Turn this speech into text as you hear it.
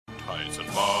Tights and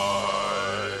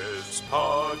Fights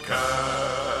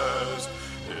podcast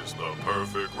is the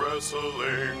perfect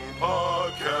wrestling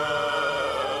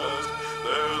podcast.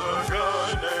 There's a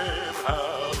guy named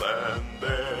Hal and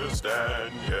there's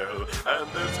Danielle, and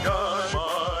this guy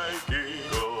Mike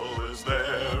Eagle is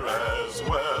there as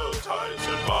well. Tights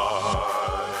and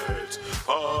Fights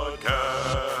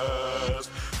podcast.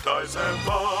 Tights and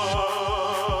Fights.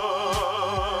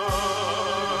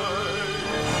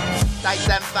 Tights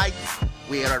and Fights,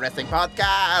 we're a wrestling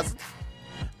podcast.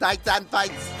 Tights and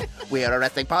Fights, we're a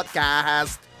wrestling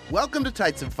podcast. Welcome to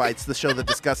Tights and Fights, the show that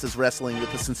discusses wrestling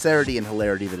with the sincerity and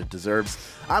hilarity that it deserves.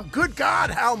 I'm Good God,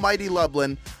 Hal Mighty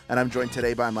Lublin, and I'm joined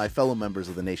today by my fellow members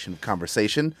of the Nation of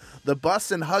Conversation, the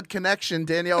Bus and Hug Connection,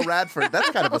 Danielle Radford. That's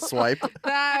kind of a swipe.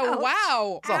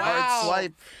 Wow. It's a hard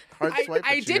swipe.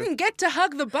 I didn't get to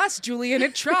hug the bus, Julian.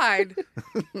 It tried.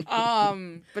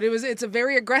 But it's a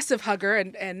very aggressive hugger,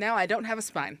 and now I don't have a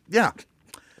spine. Yeah.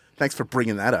 Thanks for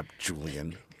bringing that up,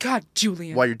 Julian. God,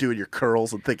 Julian. While you're doing your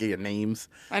curls and thinking of names.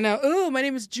 I know. Ooh, my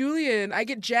name is Julian. I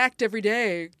get jacked every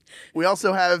day. We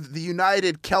also have the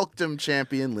United Kelkdom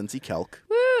champion, Lindsay Kelk.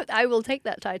 Woo! I will take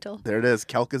that title. There it is.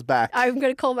 Kelk is back. I'm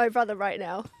going to call my brother right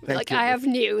now. Thank you. I have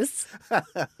news. I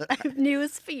have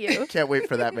news for you. Can't wait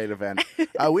for that main event.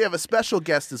 We have a special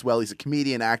guest as well. He's a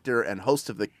comedian, actor, and host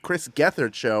of the Chris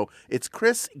Gethard Show. It's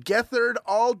Chris Gethard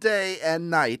all day and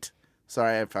night.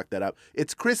 Sorry, I fucked that up.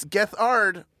 It's Chris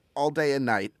Gethard all day and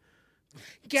night.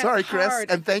 Sorry, Chris,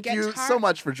 and thank you so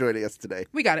much for joining us today.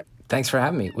 We got it. Thanks for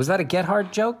having me. Was that a Get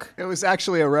Hard joke? It was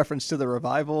actually a reference to the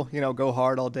revival, go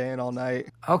hard all day and all night.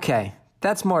 Okay,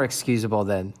 that's more excusable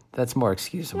then. That's more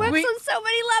excusable. Works on so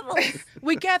many levels.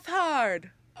 We get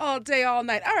hard all day, all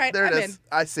night. All right, There it I'm is.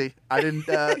 I see. I didn't,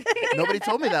 nobody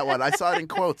told me that one. I saw it in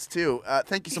quotes, too.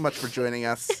 Thank you so much for joining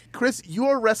us. Chris,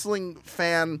 you're a wrestling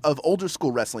fan of older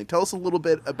school wrestling. Tell us a little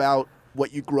bit about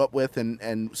what you grew up with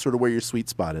and sort of where your sweet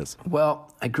spot is.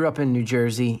 Well, I grew up in New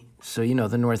Jersey, so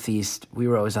the Northeast. We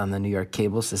were always on the New York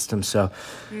cable system. So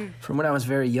from when I was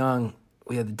very young,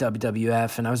 we had the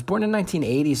WWF, and I was born in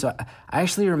 1980. So I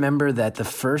actually remember that the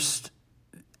first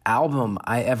album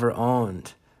I ever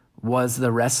owned was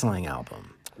the wrestling album.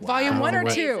 Volume 1 or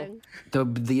 2? Amazing.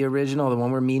 The original, the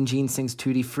one where Mean Gene sings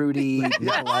Tutti Frutti,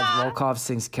 Nikolai Volkov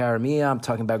sings Cara Mia. I'm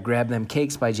talking about Grab Them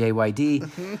Cakes by JYD.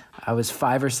 Mm-hmm. I was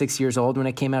 5 or 6 years old when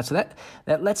it came out. So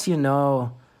that lets you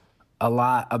know a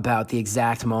lot about the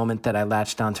exact moment that I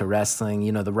latched onto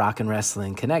wrestling, the Rock and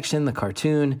Wrestling Connection, the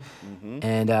cartoon. Mm-hmm.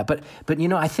 And but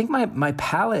I think my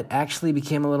palate actually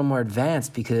became a little more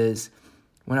advanced because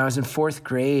when I was in 4th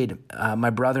grade,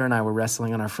 my brother and I were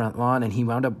wrestling on our front lawn, and he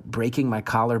wound up breaking my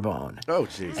collarbone. Oh,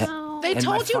 jeez. They And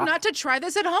told my you not to try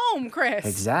this at home, Chris.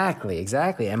 Exactly.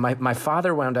 And my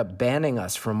father wound up banning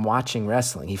us from watching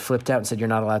wrestling. He flipped out and said, "You're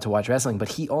not allowed to watch wrestling." But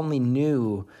he only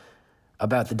knew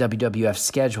about the WWF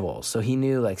schedule. So he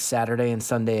knew like Saturday and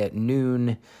Sunday at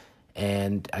noon,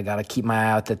 and I got to keep my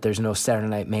eye out that there's no Saturday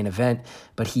night main event.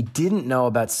 But he didn't know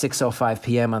about 6:05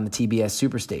 p.m. on the TBS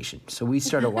Superstation. So we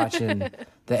started watching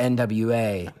the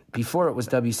NWA before it was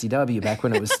WCW, back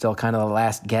when it was still kind of the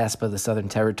last gasp of the Southern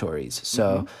Territories.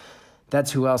 So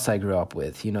that's who else I grew up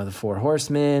with. The Four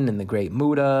Horsemen and the Great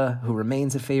Muta, who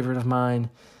remains a favorite of mine.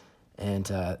 And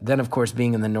then, of course,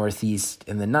 being in the Northeast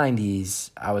in the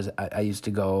 90s, I used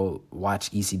to go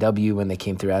watch ECW when they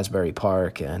came through Asbury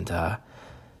Park, and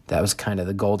that was kind of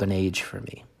the golden age for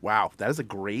me. Wow, that is a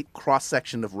great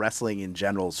cross-section of wrestling in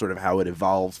general, sort of how it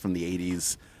evolves from the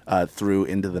 80s through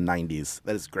into the 90s.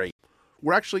 That is great.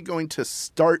 We're actually going to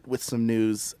start with some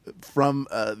news from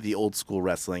the old school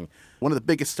wrestling. One of the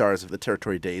biggest stars of the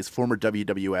territory days, former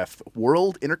WWF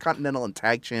World, Intercontinental, and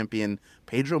Tag Champion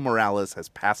Pedro Morales has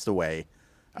passed away.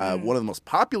 One of the most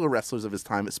popular wrestlers of his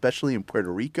time, especially in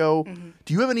Puerto Rico.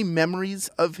 Do you have any memories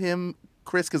of him,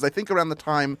 Chris? Because I think around the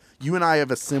time, you and I have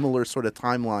a similar sort of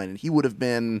timeline, and he would have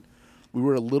been, we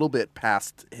were a little bit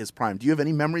past his prime. Do you have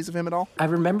any memories of him at all? I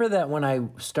remember that when I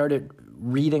started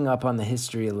reading up on the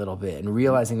history a little bit and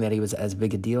realizing that he was as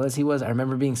big a deal as he was, I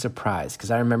remember being surprised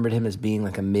because I remembered him as being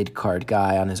like a mid-card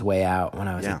guy on his way out when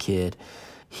I was a kid.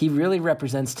 He really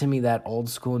represents to me that old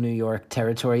school New York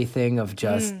territory thing of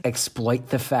just exploit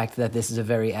the fact that this is a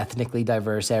very ethnically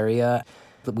diverse area.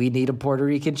 We need a Puerto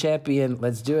Rican champion.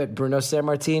 Let's do it. Bruno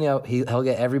Sammartino, he'll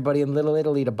get everybody in Little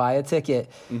Italy to buy a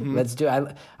ticket. Let's do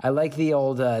it. I like the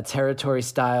old territory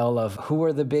style of who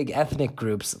are the big ethnic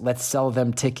groups. Let's sell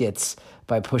them tickets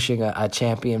by pushing a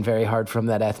champion very hard from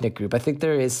that ethnic group. I think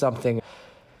there is something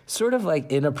sort of like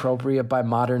inappropriate by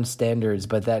modern standards,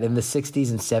 but that in the 60s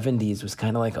and 70s was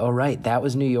kind of like, oh, right, that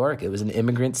was New York. It was an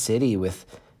immigrant city with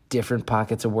different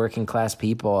pockets of working class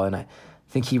people. And I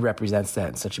think he represents that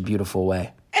in such a beautiful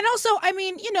way. And also, I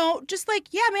mean, just like,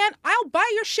 yeah, man, I'll buy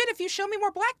your shit if you show me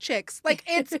more black chicks. Like,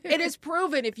 it is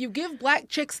proven. If you give black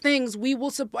chicks things, we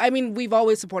will support. I mean, we've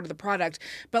always supported the product.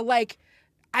 But, like,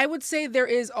 I would say there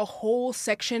is a whole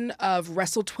section of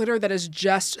Wrestle Twitter that is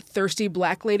just thirsty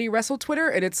black lady Wrestle Twitter.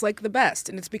 And it's, like, the best.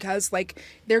 And it's because, like,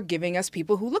 they're giving us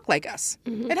people who look like us.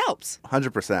 Mm-hmm. It helps.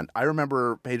 100%. I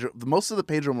remember most of the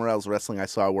Pedro Morales wrestling I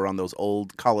saw were on those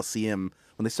old Coliseum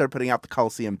when they started putting out the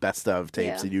Coliseum best of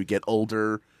tapes, and you get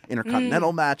older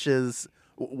Intercontinental matches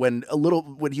when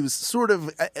he was sort of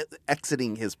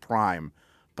exiting his prime.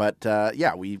 But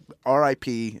we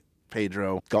R.I.P.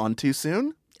 Pedro, gone too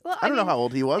soon. Well, I don't know how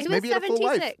old he was. Maybe he had a full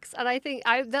life. 76, and I think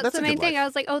that's the main thing. I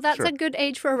was like, oh, that's a good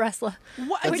age for a wrestler.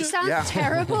 Which sounds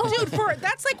terrible. Dude,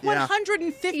 that's like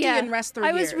 150 in wrestler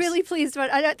years. I was really pleased.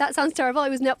 That sounds terrible. I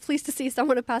was not pleased to see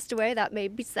someone who passed away. That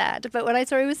made me sad. But when I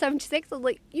saw he was 76, I was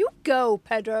like, you go,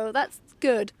 Pedro. That's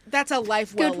good. That's a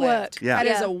life well lived. Work. Yeah. That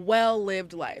is a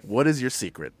well-lived life. What is your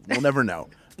secret? We'll never know.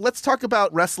 Let's talk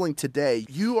about wrestling today.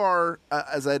 You are,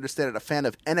 as I understand it, a fan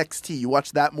of NXT. You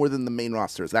watch that more than the main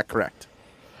roster. Is that correct?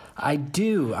 I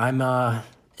do.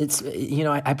 I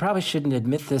probably shouldn't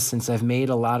admit this since I've made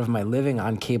a lot of my living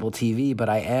on cable TV, but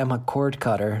I am a cord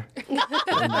cutter in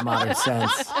the modern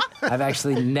sense. I've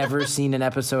actually never seen an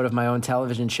episode of my own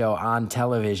television show on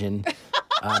television.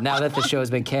 Now that the show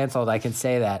has been canceled, I can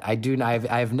say that.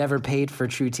 I've never paid for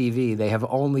True TV. They have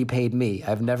only paid me.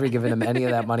 I've never given them any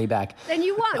of that money back. Then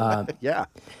you won. Yeah.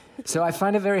 So I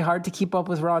find it very hard to keep up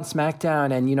with Raw and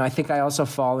SmackDown. And, I think I also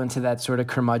fall into that sort of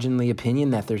curmudgeonly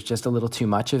opinion that there's just a little too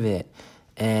much of it.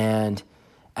 And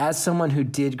as someone who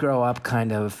did grow up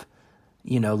kind of,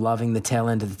 loving the tail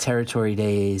end of the territory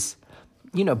days,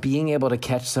 being able to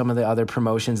catch some of the other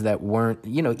promotions that weren't,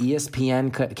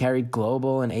 ESPN carried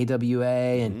Global and AWA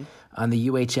and on the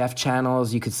UHF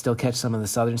channels, you could still catch some of the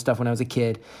Southern stuff when I was a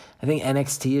kid. I think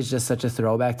NXT is just such a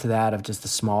throwback to that of just a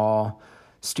small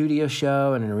studio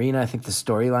show and an arena. I think the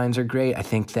storylines are great. I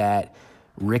think that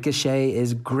Ricochet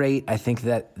is great. I think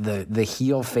that the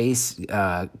heel face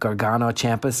Gargano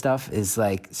Ciampa stuff is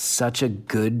like such a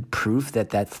good proof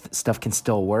that stuff can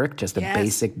still work. Just a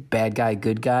basic bad guy,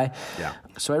 good guy. Yeah.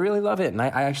 So I really love it. And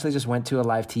I actually just went to a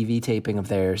live TV taping of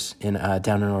theirs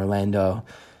down in Orlando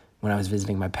when I was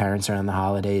visiting my parents around the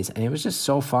holidays, and it was just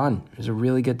so fun. It was a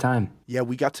really good time. Yeah,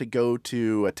 we got to go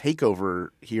to a takeover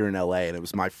here in LA, and it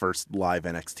was my first live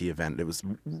NXT event. It was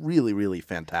really, really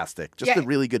fantastic. Just a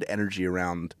really good energy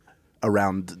around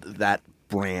that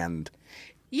brand.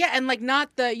 Yeah, and like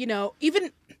not the,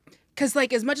 even because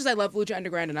like as much as I love Lucha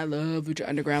Underground, and I love Lucha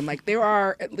Underground, like there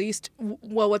are at least,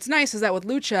 what's nice is that with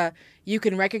Lucha, you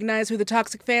can recognize who the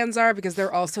toxic fans are because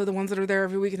they're also the ones that are there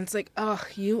every week, and it's like, ugh,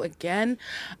 you again.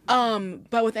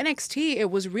 But with NXT, it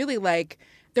was really like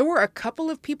there were a couple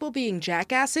of people being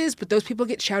jackasses, but those people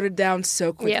get shouted down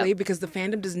so quickly because the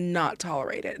fandom does not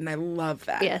tolerate it, and I love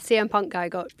that. Yeah, CM Punk guy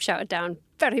got shouted down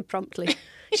very promptly.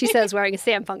 She says wearing a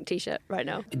CM Punk t-shirt right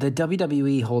now. The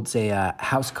WWE holds a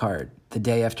house card the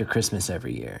day after Christmas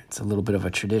every year. It's a little bit of a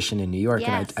tradition in New York,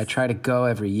 and I try to go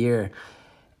every year.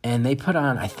 And they put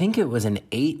on, I think it was an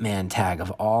 8-man tag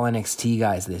of all NXT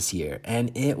guys this year.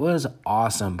 And it was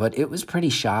awesome, but it was pretty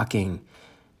shocking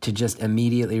to just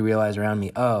immediately realize around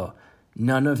me,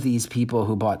 none of these people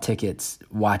who bought tickets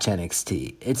watch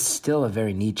NXT. It's still a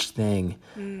very niche thing.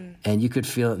 And you could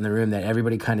feel it in the room that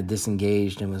everybody kind of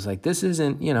disengaged and was like, this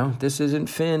isn't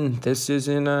Finn. This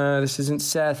isn't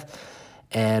Seth.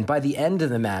 And by the end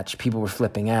of the match, people were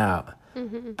flipping out.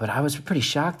 Mm-hmm. But I was pretty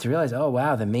shocked to realize, oh,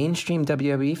 wow, the mainstream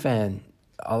WWE fan,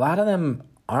 a lot of them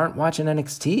aren't watching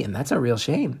NXT, and that's a real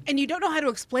shame. And you don't know how to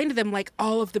explain to them, like,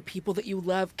 all of the people that you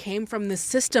love came from this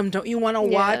system. Don't you want to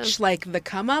watch, like, the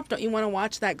come up? Don't you want to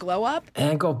watch that glow up?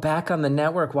 And go back on the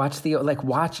network,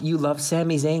 you love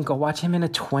Sami Zayn, go watch him in a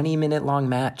 20-minute long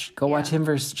match. Go watch him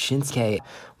versus Shinsuke.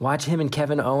 Watch him and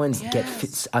Kevin Owens get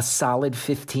a solid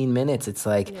 15 minutes. It's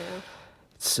like...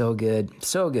 So good.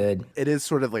 So good. It is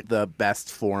sort of like the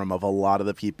best form of a lot of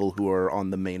the people who are on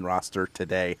the main roster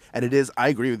today. And it is, I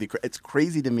agree with you, it's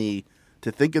crazy to me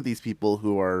to think of these people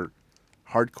who are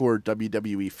hardcore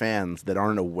WWE fans that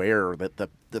aren't aware that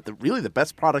really the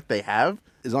best product they have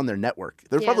is on their network.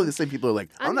 They're probably the same people who are like,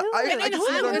 I can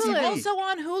see it on Hulu. TV. Also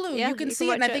on Hulu. You can see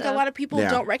it. And I think a lot of people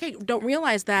don't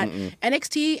realize that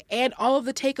NXT and all of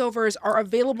the takeovers are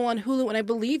available on Hulu. And I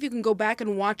believe you can go back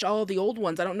and watch all of the old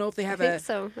ones. I don't know if they have I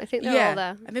think they're all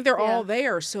there. I think they're all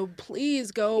there. So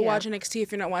please go watch NXT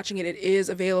if you're not watching it. It is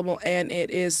available and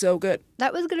it is so good.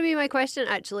 That was going to be my question,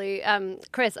 actually.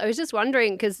 Chris, I was just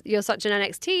wondering, because you're such an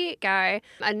NXT guy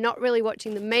and not really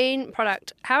watching the main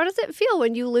product, how does it feel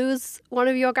when you lose one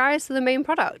of your guys to the main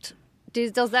product.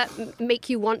 Does that make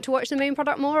you want to watch the main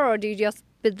product more, or do you just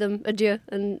bid them adieu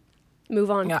and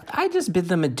move on? Yeah, I just bid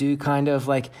them adieu, kind of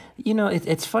like,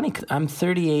 it's funny. 'Cause I'm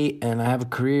 38 and I have a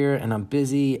career and I'm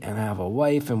busy and I have a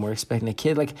wife and we're expecting a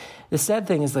kid. Like, the sad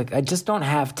thing is, like, I just don't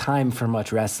have time for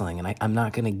much wrestling, and I'm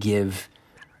not going to give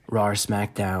Raw or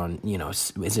SmackDown,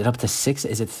 is it up to 6?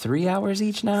 Is it 3 hours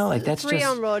each now? Like, that's 3 just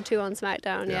on Raw, 2 on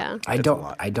SmackDown. Yeah. I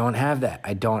don't have that.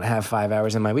 I don't have 5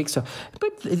 hours in my week. So,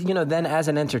 but then as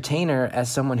an entertainer,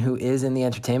 as someone who is in the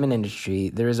entertainment industry,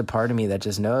 there is a part of me that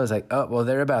just knows, like, oh, well,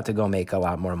 they're about to go make a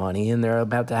lot more money and they're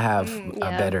about to have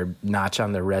a better notch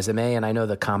on their resume. And I know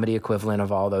the comedy equivalent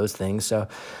of all those things. So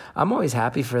I'm always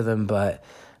happy for them, but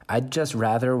I'd just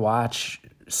rather watch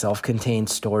self-contained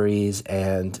stories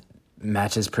and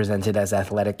matches presented as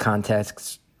athletic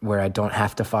contexts where I don't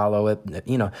have to follow it.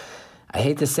 I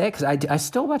hate to say it because I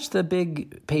still watch the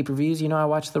big pay-per-views. I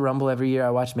watch the Rumble every year. I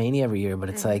watch Mania every year. But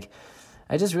it's like,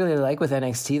 I just really like with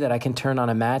NXT that I can turn on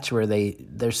a match where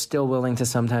they're still willing to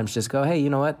sometimes just go, hey, you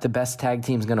know what? The best tag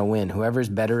team's going to win. Whoever's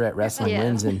better at wrestling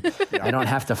wins. And I don't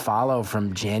have to follow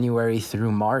from January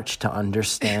through March to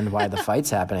understand why the fight's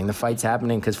happening. The fight's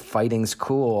happening because fighting's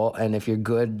cool. And if you're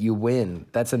good, you win.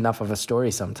 That's enough of a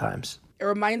story sometimes. It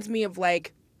reminds me of,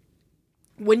 like,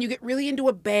 when you get really into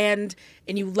a band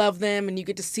and you love them and you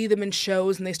get to see them in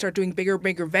shows and they start doing bigger and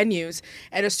bigger venues,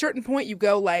 at a certain point you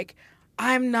go, like,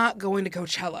 I'm not going to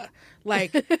Coachella.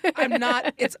 Like, I'm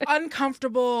not, it's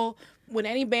uncomfortable. When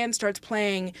any band starts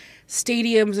playing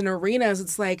stadiums and arenas,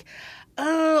 it's like,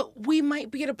 we might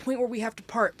be at a point where we have to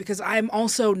part because I'm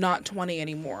also not 20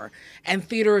 anymore. And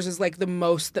theaters is like the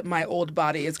most that my old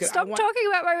body is going to... Stop talking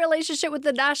about my relationship with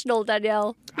the National,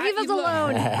 Danielle. Leave us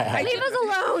alone. Leave us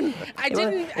alone. I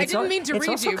didn't mean to read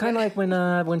you. It's also kind of like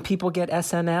when people get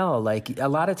SNL. Like, a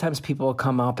lot of times people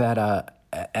come up at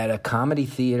a comedy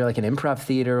theater, like an improv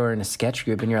theater or in a sketch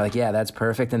group, and you're like, yeah, that's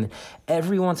perfect. And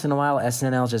every once in a while,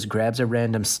 SNL just grabs a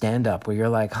random stand-up where you're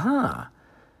like,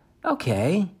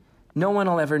 okay. No one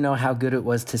will ever know how good it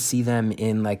was to see them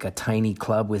in like a tiny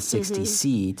club with 60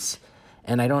 seats.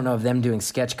 And I don't know if them doing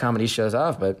sketch comedy shows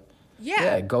off, but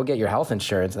yeah, go get your health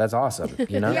insurance. That's awesome,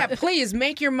 Yeah, please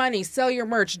make your money, sell your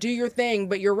merch, do your thing.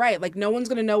 But you're right. Like, no one's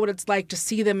going to know what it's like to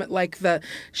see them at, like,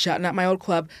 shouting out my old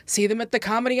club, see them at the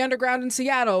Comedy Underground in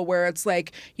Seattle, where it's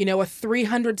like, a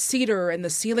 300-seater and the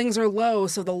ceilings are low,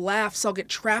 so the laughs all get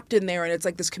trapped in there, and it's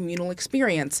like this communal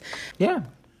experience. Yeah.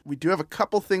 We do have a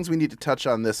couple things we need to touch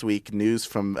on this week. News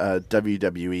from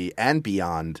WWE and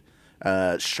beyond.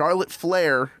 Charlotte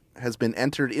Flair has been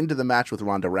entered into the match with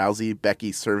Ronda Rousey.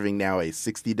 Becky serving now a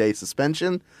 60-day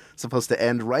suspension, supposed to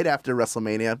end right after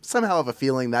WrestleMania. Somehow I have a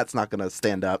feeling that's not going to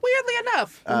stand up. Weirdly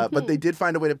enough. But they did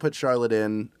find a way to put Charlotte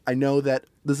in. I know that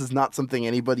this is not something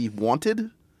anybody wanted.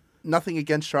 Nothing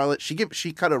against Charlotte.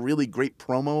 She cut a really great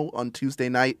promo on Tuesday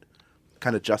night,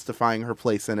 kind of justifying her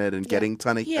place in it and getting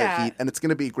ton of heat. And it's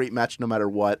going to be a great match no matter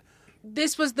what.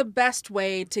 This was the best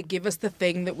way to give us the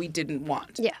thing that we didn't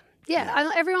want.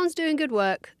 Yeah, everyone's doing good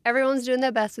work. Everyone's doing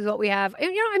their best with what we have.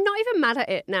 I'm not even mad at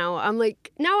it now. I'm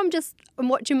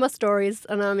watching my stories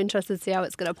and I'm interested to see how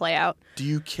it's going to play out. Do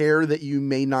you care that you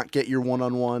may not get your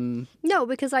one-on-one? No,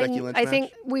 because I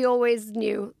think we always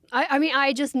knew.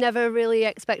 I just never really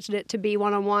expected it to be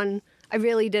one-on-one. I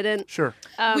really didn't. Sure.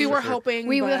 We were hoping.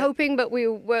 We were hoping, but we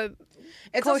were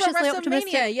it's also cautiously WrestleMania,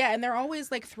 optimistic. yeah, and they're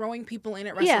always like throwing people in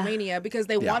at WrestleMania because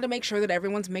they want to make sure that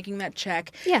everyone's making that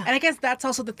check. Yeah. And I guess that's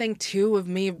also the thing too of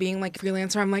me being like a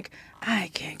freelancer. I'm like, I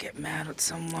can't get mad at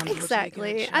someone.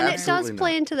 Exactly. And it does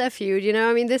play into their feud,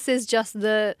 this is just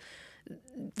the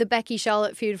Becky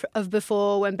Charlotte feud of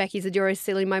before, when Becky's a Jory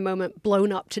Silly My Moment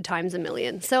blown up to times a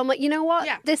million. So I'm like, you know what?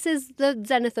 Yeah. This is the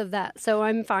zenith of that. So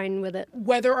I'm fine with it.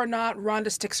 Whether or not Ronda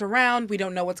sticks around, we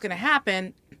don't know what's going to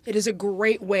happen. It is a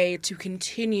great way to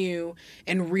continue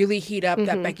and really heat up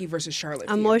that Becky versus Charlotte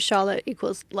feud. And more Charlotte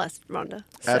equals less Ronda.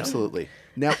 So. Absolutely.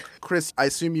 Now, Chris, I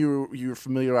assume you were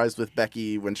familiarized with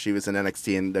Becky when she was in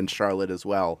NXT and then Charlotte as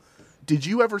well. Did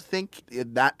you ever think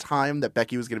at that time that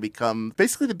Becky was going to become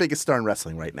basically the biggest star in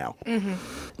wrestling right now?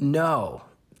 No.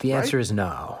 The answer is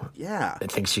no. Yeah.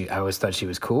 I always thought she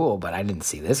was cool, but I didn't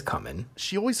see this coming.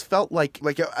 She always felt like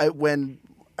when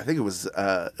I think it was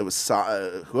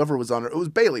whoever was on her. It was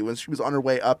Bayley when she was on her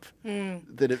way up.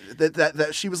 That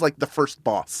she was like the first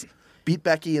boss. Beat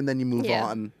Becky and then you move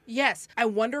on. Yes. I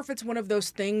wonder if it's one of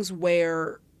those things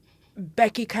where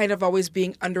Becky kind of always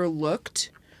being underlooked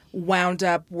wound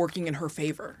up working in her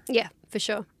favor. Yeah, for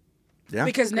sure. Yeah.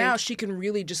 Because now she can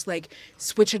really just like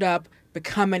switch it up,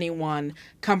 become anyone,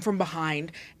 come from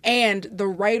behind. And the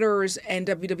writers and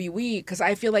WWE, because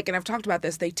I feel like, and I've talked about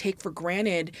this, they take for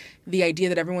granted the idea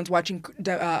that everyone's watching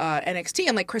NXT.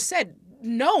 And like Chris said,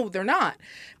 no, they're not.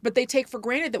 But they take for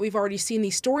granted that we've already seen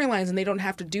these storylines and they don't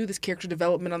have to do this character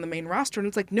development on the main roster. And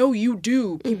it's like, no, you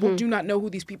do. People do not know who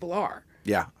these people are.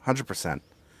 Yeah, 100%.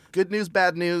 Good news,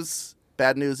 bad news.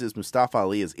 Bad news is Mustafa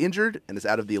Ali is injured and is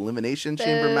out of the Elimination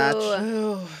Chamber match.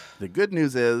 The good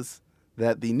news is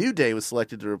that the New Day was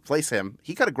selected to replace him.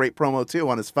 He got a great promo, too,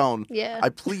 on his phone. Yeah. I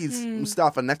please,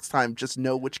 Mustafa, next time, just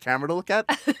know which camera to look at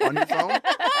on your phone.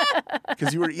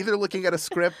 Because you were either looking at a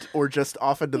script or just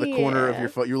off into the corner of your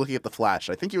phone. You were looking at the flash.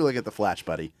 I think you were looking at the flash,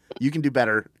 buddy. You can do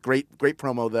better. Great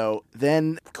promo, though.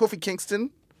 Then Kofi Kingston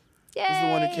is the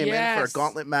one who came in for a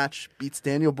gauntlet match, beats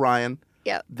Daniel Bryan.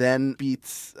 Yep. Then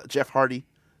beats Jeff Hardy.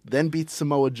 Then beats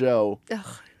Samoa Joe.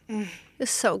 Ugh.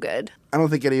 It's so good. I don't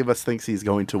think any of us thinks he's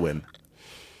going to win.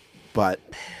 But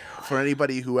for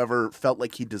anybody who ever felt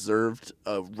like he deserved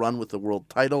a run with the world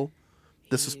title,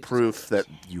 this is proof that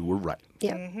you were right.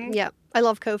 Yeah. Yeah. I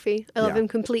love Kofi. I love him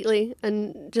completely.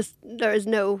 And just there is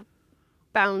no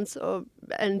bounds or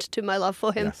end to my love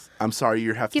for him. Yes. I'm sorry,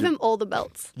 you have Give to... him all the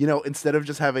belts. You know, instead of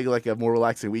just having like a more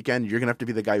relaxing weekend, you're going to have to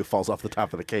be the guy who falls off the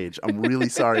top of the cage. I'm really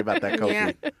sorry about that,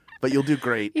 Kofi. Yeah. But you'll do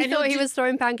great. He thought he was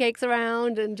throwing pancakes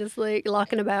around and just like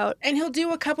locking about. And he'll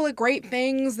do a couple of great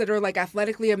things that are like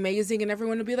athletically amazing and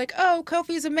everyone will be like, oh,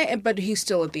 Kofi's amazing. But he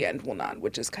still at the end will not,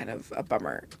 which is kind of a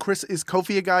bummer. Chris, is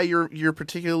Kofi a guy you're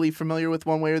particularly familiar with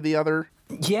one way or the other?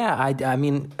 Yeah, I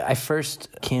mean, I first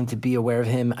came to be aware of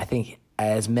him, I think,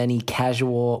 as many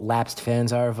casual lapsed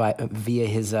fans are via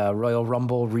his Royal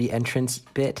Rumble re-entrance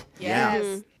bit.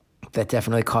 Yes. That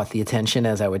definitely caught the attention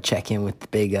as I would check in with the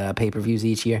big pay-per-views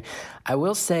each year. I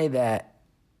will say that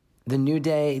the New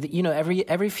Day, you know,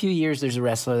 every few years there's a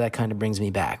wrestler that kind of brings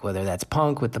me back, whether that's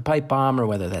Punk with the pipe bomb or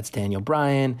whether that's Daniel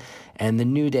Bryan, and the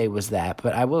New Day was that.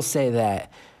 But I will say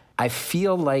that I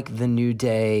feel like the New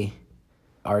Day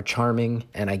are charming,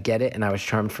 and I get it, and I was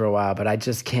charmed for a while, but I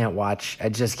just can't watch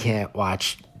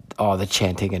all the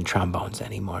chanting and trombones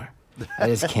anymore.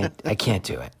 I can't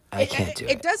do it. I can't do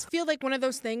it. It does feel like one of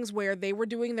those things where they were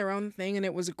doing their own thing and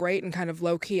it was great and kind of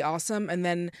low-key awesome. And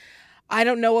then I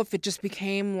don't know if it just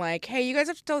became like, hey, you guys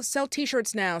have to sell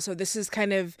T-shirts now. So this is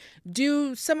kind of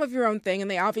do some of your own thing. And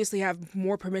they obviously have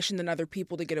more permission than other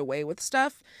people to get away with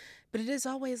stuff. But it is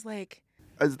always like...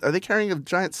 Are they carrying a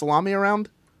giant salami around?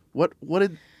 What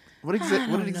did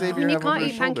Xavier You have over can't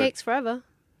his eat shoulder? pancakes forever.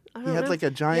 He had like a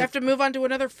giant... You have to move on to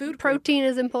another food. Protein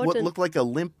is important. What looked like a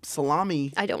limp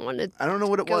salami. I don't want to. I don't know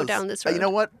what it go was. down this road. You know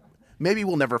what? Maybe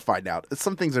we'll never find out.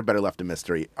 Some things are better left a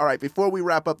mystery. All right, before we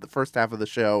wrap up the first half of the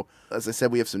show, as I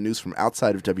said, we have some news from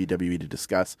outside of WWE to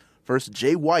discuss. First,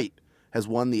 Jay White has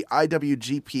won the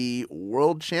IWGP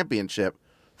World Championship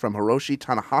from Hiroshi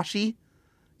Tanahashi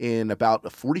in about a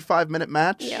 45-minute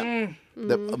match. Yeah.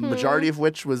 The majority of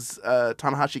which was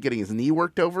Tanahashi getting his knee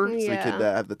worked over so he could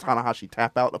have the Tanahashi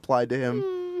tap out applied to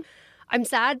him. I'm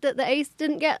sad that the Ace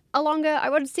didn't get a longer. I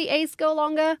want to see Ace go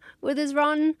longer with his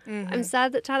run. I'm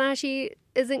sad that Tanahashi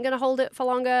isn't going to hold it for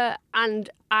longer. And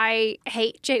I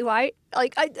hate Jay White.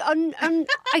 Like, I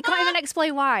can't even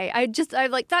explain why.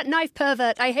 I'm like, that knife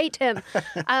pervert, I hate him.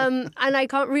 And I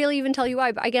can't really even tell you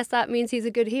why, but I guess that means he's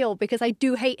a good heel because I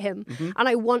do hate him. And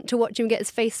I want to watch him get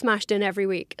his face smashed in every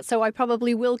week. So I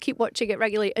probably will keep watching it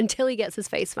regularly until he gets his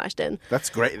face smashed in. That's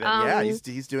great. Yeah, he's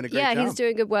doing a great job. Yeah, he's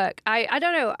doing good work. I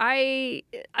don't know.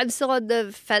 I'm still on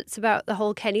the fence about the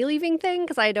whole Kenny leaving thing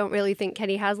because I don't really think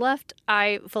Kenny has left.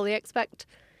 I fully expect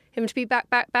him to be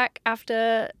back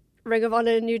after Ring of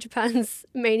Honor New Japan's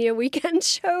Mania weekend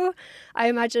show. I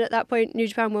imagine at that point New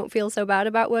Japan won't feel so bad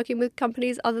about working with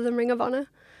companies other than Ring of Honor.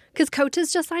 Because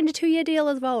Kota's just signed a 2-year deal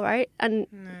as well, right? And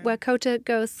where Kota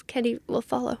goes, Kenny will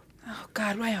follow. Oh,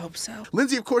 God, I hope so.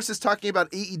 Lindsay, of course, is talking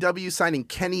about AEW signing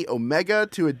Kenny Omega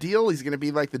to a deal. He's going to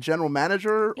be like the general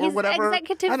manager or whatever. He's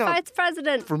executive vice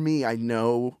president. For me, I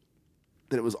know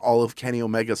that it was all of Kenny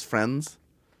Omega's friends.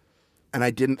 And I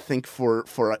didn't think for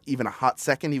even a hot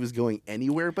second he was going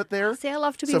anywhere but there. See, I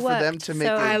love to be worked. worked. So for them to make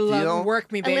a I deal... love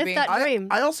work me, baby. I live that dream.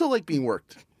 I also like being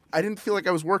worked. I didn't feel like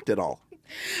I was worked at all.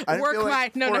 I didn't Work feel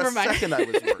like mine. No, for never a mind. second I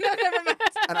was worked. No, never mind.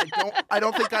 And I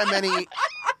don't think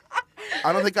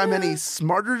I'm any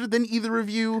smarter than either of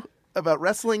you about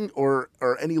wrestling or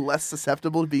any less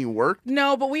susceptible to being worked.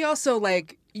 No, but we also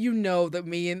that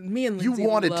me and Lindsay You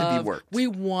wanted to be worked. We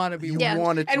want to be worked. You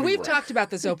wanted to and be we've worked. talked about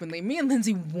this openly. Me and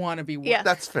Lindsay want to be worked. Yeah.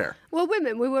 That's fair. We're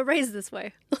women. We were raised this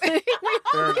way. we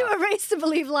were raised to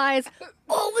believe lies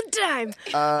all the time.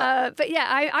 But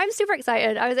yeah, I'm super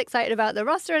excited. I was excited about the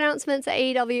roster announcements at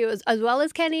AEW as well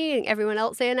as Kenny, and everyone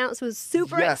else they announced was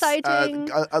super exciting.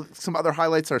 Some other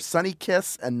highlights are Sunny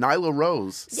Kiss and Nyla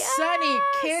Rose. Yes! Sunny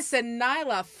Kiss and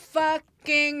Nyla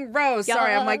fucking Rose. Yes.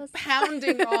 Sorry, I'm like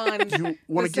pounding on. You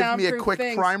want to give me a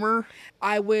quick primer?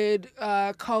 I would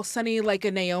call Sunny like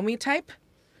a Naomi type.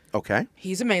 Okay.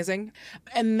 He's amazing.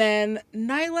 And then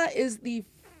Nyla is the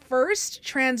first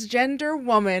transgender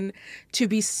woman to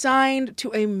be signed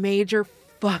to a major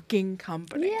fucking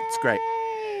company. Yay! It's great.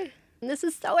 This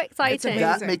is so exciting.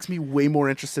 That makes me way more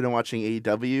interested in watching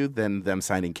AEW than them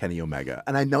signing Kenny Omega.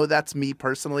 And I know that's me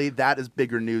personally. That is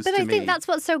bigger news to me. But I think that's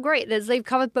what's so great is they've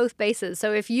covered both bases.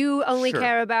 So if you only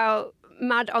care about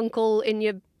Mad Uncle in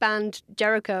your band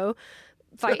Jericho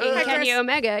fighting Kenny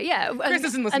Omega, Chris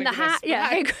isn't listening and the to hat, this.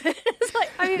 Hey, Chris.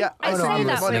 Like, I mean, I say I'm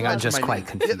that listening. with I'm just quite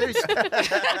confused.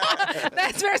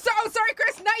 That's fair. Sorry,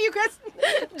 Chris. Not you, Chris.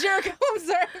 Jericho, I'm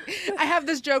sorry. I have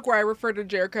this joke where I refer to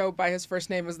Jericho by his first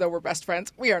name as though we're best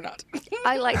friends. We are not.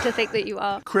 I like to think that you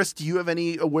are. Chris, do you have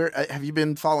have you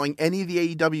been following any of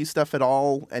the AEW stuff at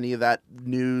all? Any of that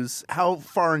news? How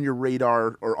far on your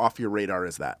radar or off your radar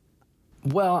is that?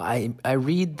 Well, I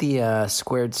read the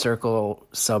Squared Circle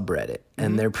subreddit,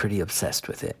 and they're pretty obsessed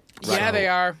with it. Yeah, they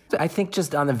are. I think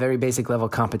just on the very basic level,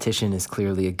 competition is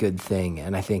clearly a good thing,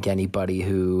 and I think anybody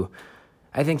who...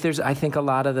 I think a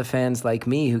lot of the fans like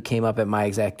me who came up at my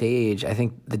exact age, I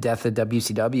think the death of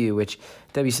WCW, which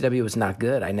WCW was not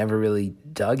good. I never really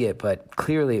dug it, but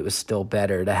clearly it was still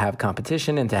better to have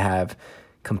competition and to have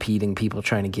competing people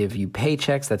trying to give you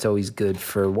paychecks. That's always good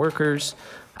for workers.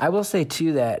 I will say,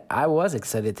 too, that I was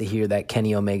excited to hear that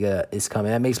Kenny Omega is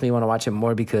coming. That makes me want to watch it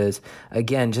more because,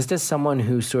 again, just as someone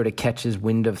who sort of catches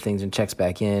wind of things and checks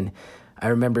back in, I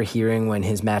remember hearing when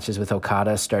his matches with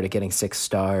Okada started getting 6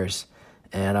 stars,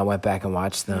 and I went back and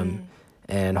watched them,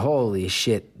 and holy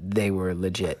shit, they were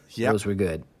legit. Yep. Those were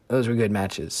good. Those were good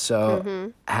matches.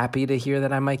 So happy to hear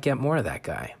that I might get more of that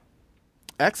guy.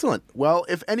 Excellent. Well,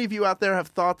 if any of you out there have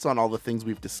thoughts on all the things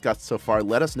we've discussed so far,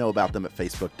 let us know about them at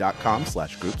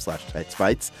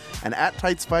facebook.com/group/TightsFights and at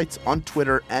TightsFights on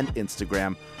Twitter and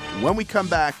Instagram. When we come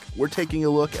back, we're taking a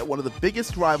look at one of the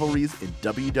biggest rivalries in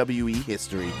WWE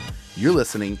history. You're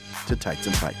listening to Tights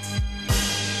and Fights.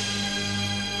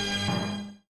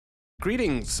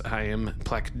 Greetings, I am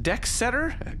Plek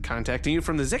Decksetter, contacting you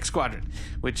from the Zik Squadron,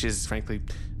 which is frankly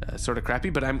sort of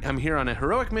crappy, but I'm here on a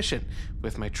heroic mission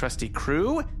with my trusty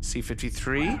crew,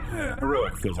 C-53.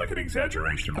 Heroic feels like an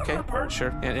exaggeration on our part. Sure,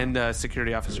 and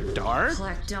Security Officer Dar.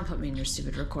 Plek, don't put me in your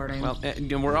stupid recording. Well,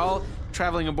 and we're all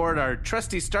traveling aboard our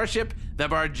trusty starship, the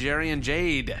Bargerian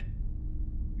Jade.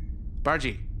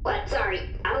 Bargy. What?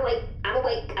 Sorry, I'm awake.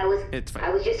 It's fine.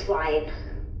 I was just flying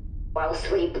while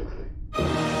asleep.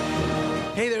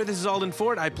 Hey there, this is Alden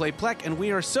Ford. I play Plek, and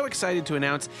we are so excited to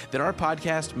announce that our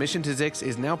podcast, Mission to Zix,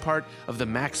 is now part of the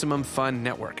Maximum Fun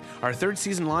Network. Our 3rd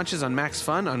season launches on Max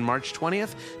Fun on March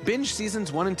 20th. Binge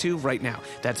seasons 1 and 2 right now.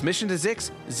 That's Mission to Zix,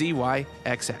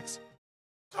 ZYXX.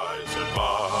 Tights and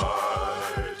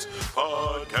Fights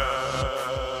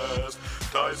Podcast.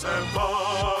 Tights and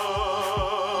Fights.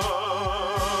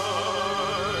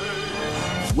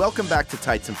 Welcome back to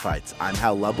Tights and Fights. I'm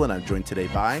Hal Lublin. I'm joined today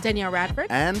by Danielle Radford.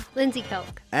 And Lindsay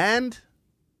Kelk. And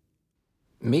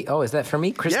Me? Oh, is that for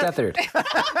me? Chris Gethard.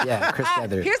 Yeah, Chris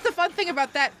Gethard. Here's the fun thing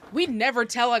about that. We never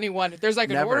tell anyone. There's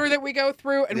like an order that we go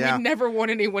through, and we never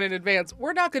warn anyone in advance.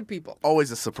 We're not good people.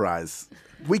 Always a surprise.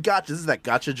 This is that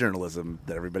gotcha journalism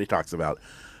that everybody talks about.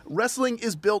 Wrestling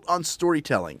is built on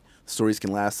storytelling. Stories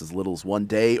can last as little as one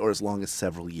day or as long as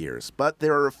several years, but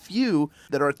there are a few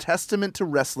that are a testament to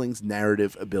wrestling's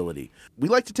narrative ability. We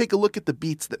like to take a look at the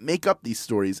beats that make up these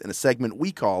stories in a segment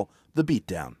we call The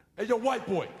Beatdown. Hey, yo, white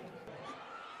boy,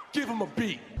 give him a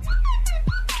beat.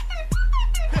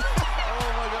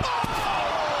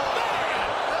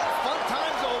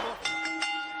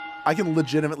 I can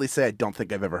legitimately say I don't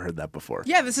think I've ever heard that before.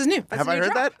 Yeah, this is new. Have I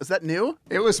heard that? Is that new?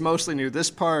 It was mostly new. This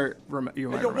part, you might Hey, yo,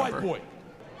 remember. white boy,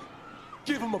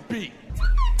 give him a beat.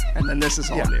 And then this is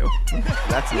all new.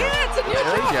 That's new. Yeah, it's a new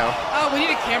There you go. Oh, we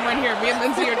need a camera in here. Me and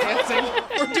Lindsay are dancing.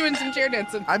 We're doing some chair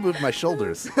dancing. I moved my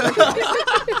shoulders.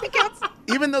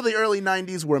 Even though the early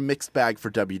 90s were a mixed bag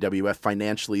for WWF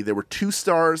financially, there were 2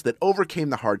 stars that overcame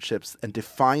the hardships and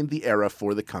defined the era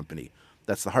for the company.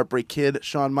 That's the Heartbreak Kid,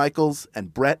 Shawn Michaels,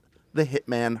 and Bret, the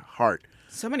Hitman Hart.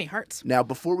 So many hearts. Now,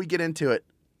 before we get into it,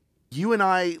 you and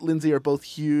I, Lindsay, are both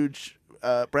huge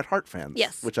Bret Hart fans.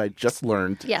 Yes. Which I just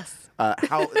learned. Yes.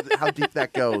 How deep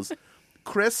that goes.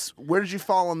 Chris, where did you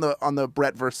fall on the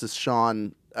Bret versus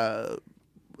Shawn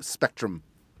spectrum?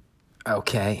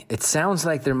 Okay. It sounds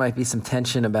like there might be some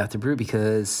tension about the brew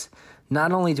because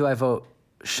not only do I vote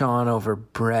Shawn over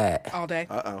Bret. All day.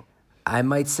 Uh-oh. I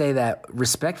might say that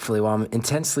respectfully, while I'm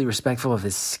intensely respectful of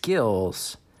his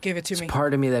skills, give it to me.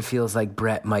 Part of me that feels like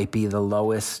Bret might be the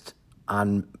lowest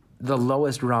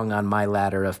rung on my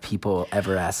ladder of people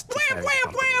ever asked to carry the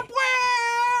company.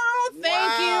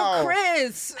 Thank you,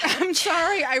 Chris. I'm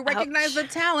sorry. I recognize the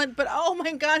talent, but oh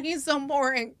my God, he's so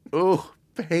boring. Ooh,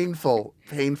 painful.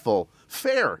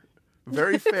 Fair.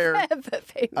 Very fair. But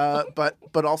painful.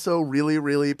 But also really,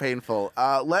 really painful.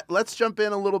 Let's jump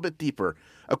in a little bit deeper.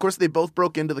 Of course, they both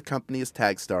broke into the company as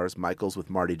tag stars. Michaels with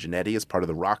Marty Jannetty as part of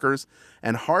the Rockers,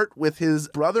 and Hart with his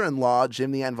brother-in-law,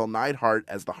 Jim the Anvil Neidhart,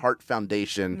 as the Hart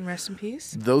Foundation. Rest in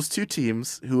peace. Those two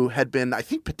teams, who had been, I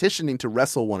think, petitioning to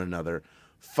wrestle one another,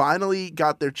 finally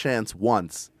got their chance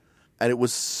once. And it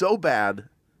was so bad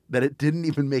that it didn't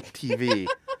even make TV.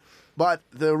 But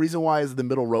the reason why is the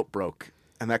middle rope broke.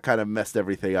 And that kind of messed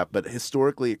everything up. But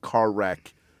historically, a car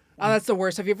wreck. Oh, that's the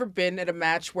worst. Have you ever been at a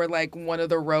match where, like, one of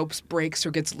the ropes breaks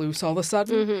or gets loose all of a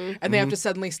sudden? And they have to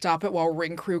suddenly stop it while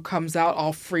ring crew comes out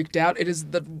all freaked out? It is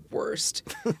the worst.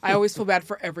 I always feel bad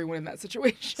for everyone in that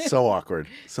situation. So awkward.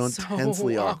 So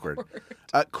intensely awkward.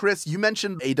 Chris, you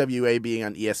mentioned AWA being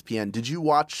on ESPN. Did you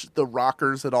watch the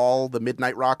Rockers at all, the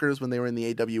Midnight Rockers, when they were in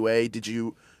the AWA? Did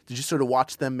you sort of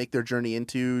watch them make their journey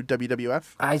into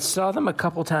WWF? I saw them a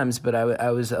couple times, but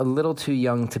I was a little too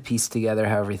young to piece together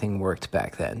how everything worked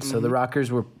back then. So the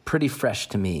Rockers were pretty fresh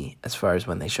to me as far as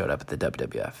when they showed up at the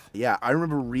WWF. Yeah, I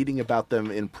remember reading about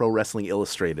them in Pro Wrestling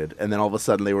Illustrated, and then all of a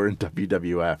sudden they were in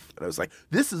WWF. And I was like,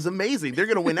 this is amazing. They're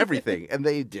going to win everything. And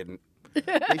they didn't.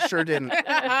 They sure didn't.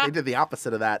 They did the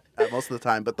opposite of that most of the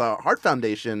time. But the Hart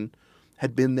Foundation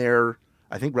had been there.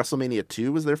 I think WrestleMania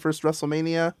 2 was their first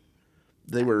WrestleMania.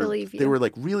 They were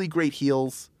like really great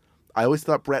heels. I always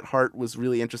thought Bret Hart was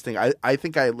really interesting. I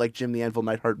think I like Jim the Anvil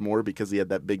Neidhart more because he had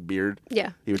that big beard.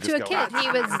 Yeah. He would to just a kid,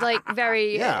 he was like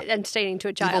very entertaining to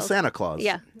a child. Evil Santa Claus.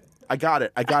 Yeah. I got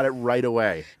it right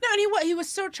away. No, and he was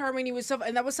so charming.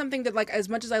 And that was something that, like, as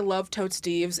much as I love Toad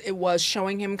Steves, it was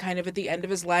showing him kind of at the end of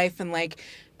his life. And, like,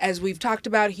 as we've talked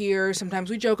about here, sometimes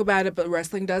we joke about it, but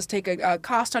wrestling does take a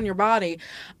cost on your body.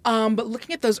 But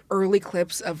looking at those early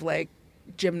clips of, like,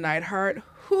 Jim Neidhart,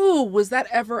 who was that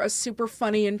ever a super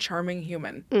funny and charming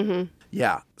human? Mm-hmm.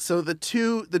 Yeah. So the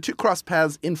two crossed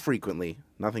paths infrequently.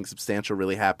 Nothing substantial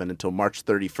really happened until March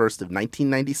 31st of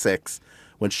 1996,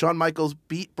 when Shawn Michaels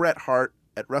beat Bret Hart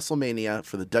at WrestleMania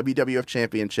for the WWF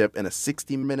Championship in a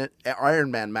 60-minute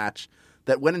Iron Man match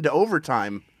that went into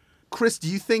overtime. Chris, do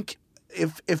you think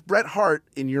if Bret Hart,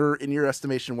 in your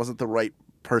estimation, wasn't the right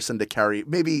person to carry,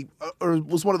 maybe, or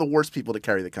was one of the worst people to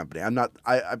carry the company?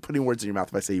 I'm putting words in your mouth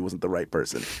if I say he wasn't the right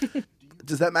person.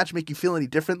 Does that match make you feel any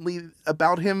differently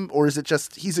about him, or is it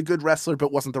just he's a good wrestler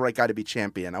but wasn't the right guy to be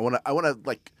champion? I want to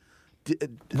like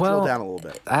drill down a little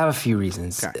bit. I have a few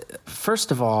reasons. Okay. First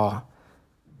of all,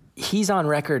 he's on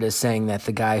record as saying that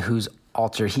the guy whose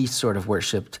altar he sort of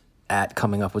worshipped at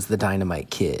coming up was the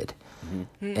Dynamite Kid.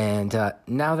 Mm-hmm. And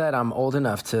now that I'm old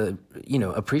enough to,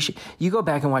 appreciate, you go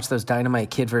back and watch those Dynamite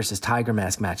Kid versus Tiger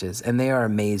Mask matches, and they are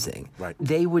amazing. Right.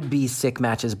 They would be sick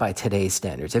matches by today's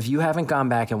standards. If you haven't gone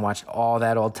back and watched all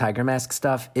that old Tiger Mask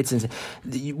stuff, it's insane.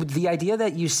 The idea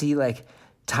that you see, like,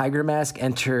 Tiger Mask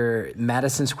enter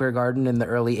Madison Square Garden in the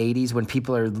early 80s when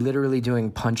people are literally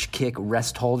doing punch, kick,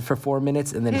 rest hold for 4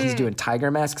 minutes, and then he's doing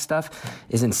Tiger Mask stuff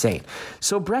is insane.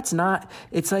 So Bret's not,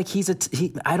 it's like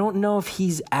I don't know if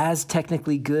he's as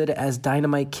technically good as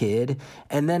Dynamite Kid.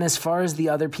 And then as far as the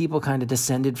other people kind of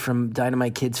descended from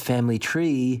Dynamite Kid's family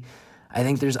tree, I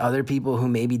think there's other people who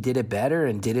maybe did it better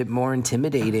and did it more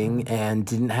intimidating and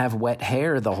didn't have wet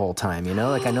hair the whole time,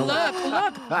 Like, I know.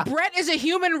 Look, Bret is a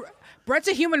human. Bret's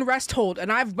a human rest hold,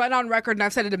 and I've been on record and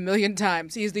I've said it a million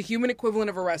times. He's the human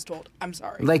equivalent of a rest hold. I'm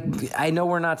sorry. Like, I know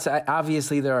we're not,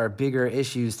 obviously there are bigger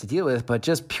issues to deal with, but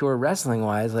just pure wrestling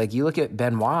wise, like you look at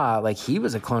Benoit, like he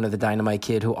was a clone of the Dynamite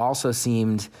Kid who also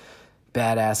seemed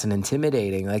badass and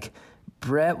intimidating. Like,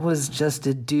 Bret was just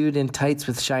a dude in tights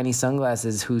with shiny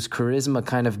sunglasses whose charisma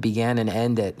kind of began and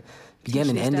ended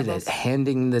at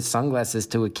handing the sunglasses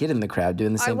to a kid in the crowd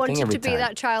doing the same thing every time. I wanted to be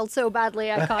that child so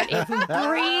badly I can't even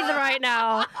breathe right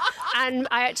now. And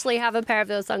I actually have a pair of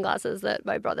those sunglasses that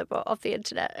my brother bought off the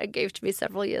internet and gave to me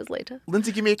several years later.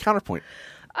 Lindsay, give me a counterpoint.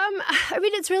 I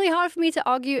mean, it's really hard for me to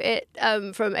argue it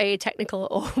from a technical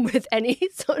or with any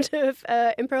sort of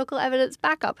empirical evidence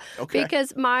backup. Okay.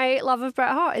 Because my love of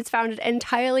Bret Hart is founded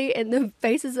entirely in the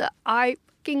basis that I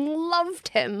fucking loved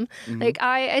him. Mm-hmm. Like,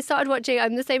 I started watching,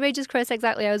 I'm the same age as Chris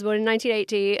exactly. I was born in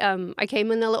 1980. I came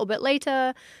in a little bit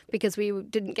later because we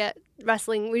didn't get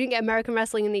wrestling. We didn't get American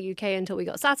wrestling in the UK until we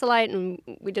got satellite, and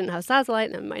we didn't have satellite,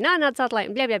 and then my nan had satellite,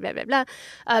 and blah, blah, blah, blah,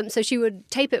 blah. So she would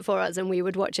tape it for us, and we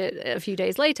would watch it a few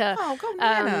days later. Oh, go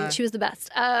Nana. She was the best.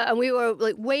 And we were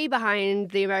like way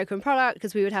behind the American product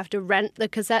because we would have to rent the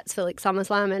cassettes for like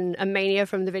SummerSlam and Mania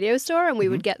from the video store, and we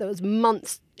would get those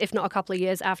months, if not a couple of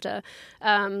years after,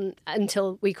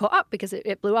 until we caught up because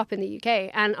it blew up in the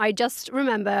UK. And I just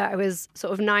remember I was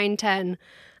sort of 9, 10,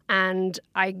 and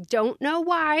I don't know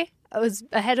why. I was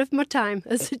ahead of my time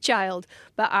as a child,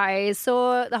 but I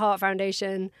saw the Hart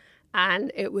Foundation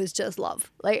and it was just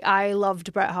love. Like, I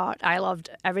loved Bret Hart. I loved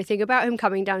everything about him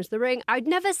coming down to the ring. I'd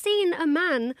never seen a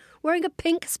man wearing a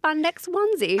pink spandex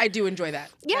onesie. I do enjoy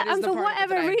that. Yeah, and for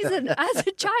whatever reason, as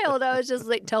a child, I was just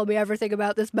like, tell me everything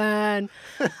about this man.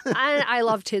 And I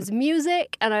loved his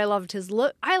music and I loved his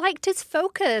look. I liked his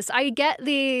focus. I get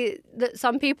that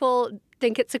some people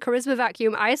think it's a charisma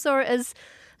vacuum. I saw it as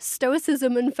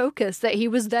stoicism and focus, that he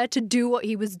was there to do what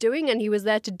he was doing and he was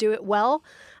there to do it well,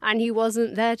 and he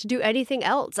wasn't there to do anything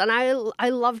else. And I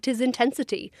loved his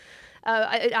intensity.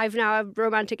 I've now had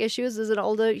romantic issues as an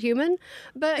older human,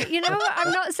 but, you know,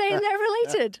 I'm not saying they're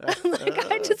related.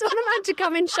 Like, I just want a man to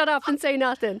come in, shut up, and say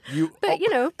nothing. But, you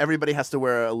know. Everybody has to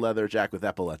wear a leather jacket with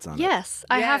epaulets on it. Yes,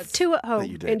 I have 2 at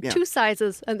home in 2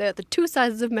 sizes, and they're the 2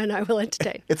 sizes of men I will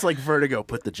entertain. It's like Vertigo,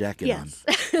 put the jacket on.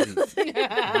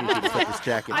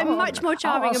 I'm much more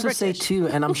charming I'll also and British. say, too,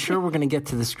 and I'm sure we're going to get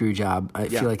to the screw job. I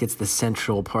feel like it's the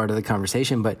central part of the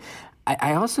conversation, but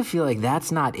I also feel like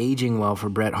that's not aging well for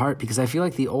Bret Hart, because I feel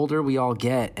like the older we all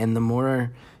get and the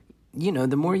more, you know,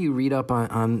 the more you read up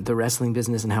on the wrestling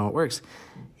business and how it works,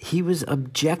 he was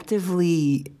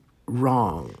objectively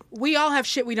wrong. We all have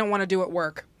shit we don't want to do at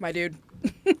work, my dude.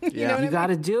 You got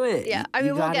to do it. Yeah, I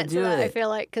mean, we'll get to that, I feel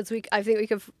like, because I think we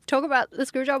could talk about the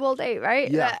screw job all day, right?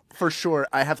 Yeah, for sure.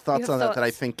 I have thoughts on that I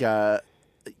think I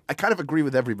kind of agree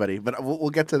with everybody, but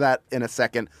we'll get to that in a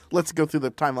second. Let's go through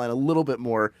the timeline a little bit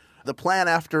more. The plan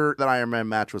after that Iron Man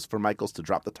match was for Michaels to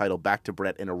drop the title back to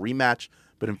Bret in a rematch,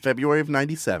 but in February of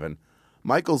 97,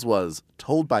 Michaels was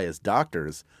told by his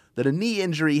doctors that a knee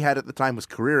injury he had at the time was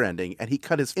career-ending, and he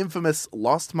cut his infamous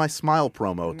Lost My Smile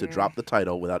promo to drop the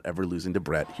title without ever losing to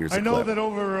Bret. Here's a clip. I know that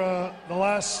over the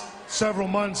last several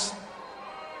months,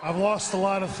 I've lost a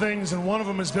lot of things, and one of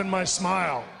them has been my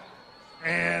smile.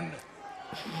 And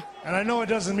I know it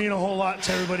doesn't mean a whole lot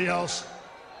to everybody else,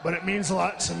 but it means a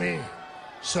lot to me.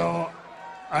 So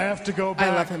I have to go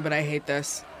back. I love him, but I hate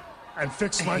this. And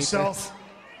fix myself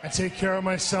and take care of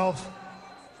myself.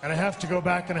 And I have to go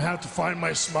back and I have to find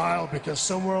my smile, because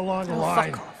somewhere along the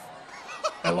line,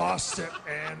 I lost it.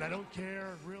 And I don't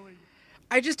care, really.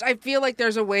 I feel like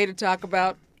there's a way to talk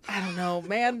about, I don't know,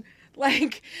 man.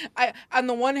 Like, on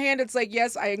the one hand, it's like,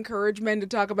 yes, I encourage men to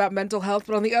talk about mental health,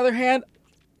 but on the other hand,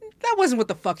 that wasn't what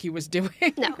the fuck he was doing.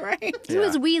 No. Right? He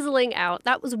was weaseling out.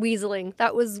 That was weaseling.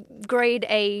 That was grade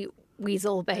A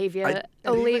weasel behavior.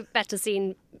 Only better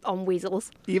seen on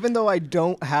weasels. Even though I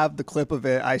don't have the clip of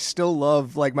it, I still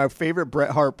love, like, my favorite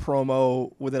Bret Hart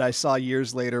promo that I saw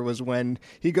years later was when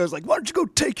he goes like, why don't you go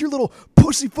take your little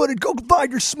pussyfooted, go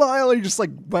find your smile. And he just like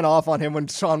went off on him when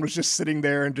Shawn was just sitting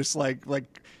there and just like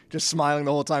just smiling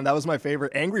the whole time. That was my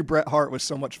favorite. Angry Bret Hart was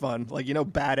so much fun. Like, you know,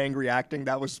 bad angry acting.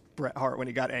 That was Bret Hart when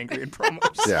he got angry in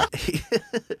promos. Yeah.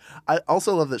 I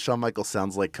also love that Shawn Michaels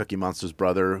sounds like Cookie Monster's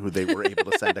brother, who they were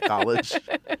able to send to college. He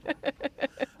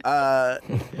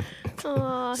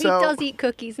does eat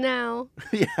cookies now.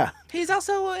 Yeah. He's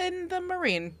also in the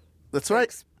Marine. That's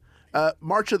right.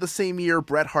 March of the same year,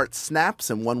 Bret Hart snaps,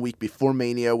 and 1 week before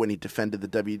Mania, when he defended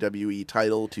the WWE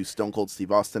title to Stone Cold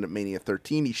Steve Austin at Mania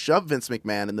 13, he shoved Vince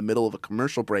McMahon in the middle of a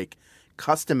commercial break,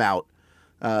 cussed him out.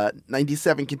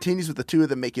 97 continues with the two of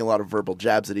them making a lot of verbal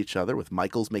jabs at each other, with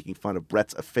Michaels making fun of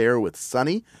Bret's affair with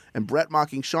Sonny, and Bret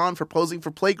mocking Shawn for posing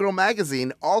for Playgirl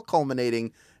magazine, all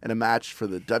culminating in a match for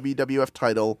the WWF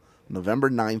title November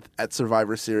 9th at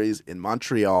Survivor Series in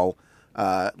Montreal.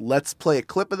 Let's play a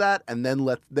clip of that, and then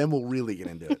we'll really get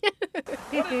into it. Look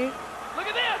at this!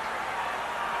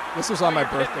 This was on my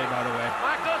birthday, by the way.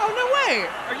 Oh, no way!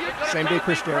 Same day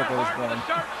Chris Jericho was born.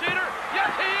 Sharpshooter?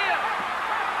 Yes, he is!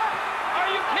 Are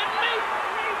you kidding me?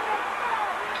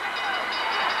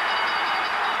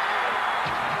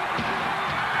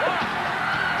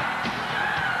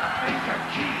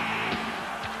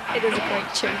 It is a great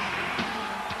tune.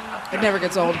 It never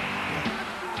gets old.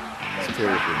 It's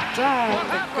terrible. Drive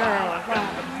the girl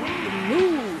right the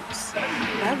moves. I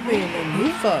really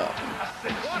move up.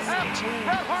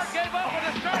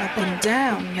 Up and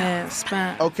down that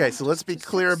spine. Okay, so let's be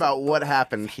clear about what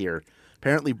happened here.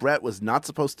 Apparently, Bret was not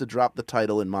supposed to drop the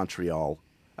title in Montreal.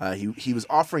 He was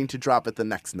offering to drop it the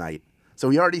next night. So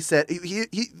he already said, he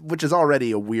which is already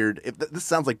a weird, this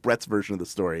sounds like Bret's version of the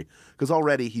story, because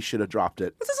already he should have dropped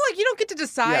it. This is like, you don't get to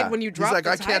decide when you drop He's like, the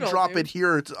I can't drop it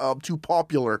here, it's too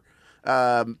popular.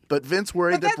 But Vince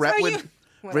worried that Bret would...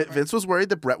 Vince was worried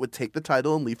that Bret would take the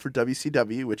title and leave for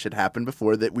WCW, which had happened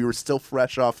before, that we were still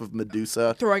fresh off of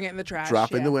Medusa. Throwing it in the trash.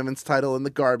 Dropping the women's title in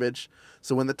the garbage.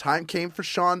 So when the time came for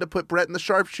Shawn to put Bret in the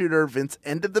sharpshooter, Vince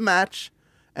ended the match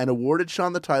and awarded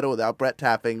Shawn the title without Bret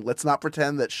tapping. Let's not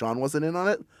pretend that Shawn wasn't in on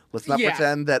it. Let's not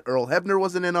pretend that Earl Hebner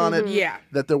wasn't in on it. Yeah.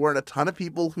 That there weren't a ton of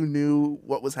people who knew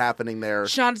what was happening there.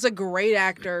 Shawn's a great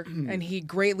actor, and he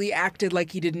greatly acted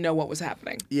like he didn't know what was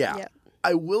happening. Yeah.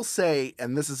 I will say,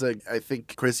 and this is I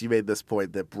think, Chris, you made this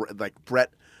point, that Bret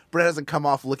hasn't come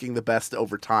off looking the best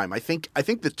over time. I think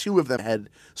the two of them had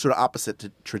sort of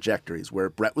opposite trajectories, where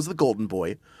Bret was the golden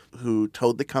boy who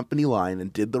towed the company line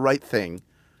and did the right thing,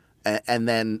 and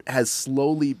then has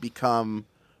slowly become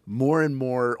more and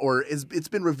more, or it's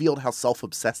been revealed how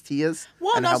self-obsessed he is,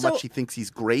 and how much he thinks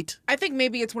he's great. I think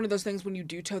maybe it's one of those things when you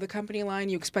do toe the company line,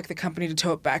 you expect the company to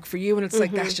toe it back for you, and it's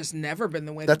like, that's just never been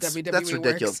the way that WWE That's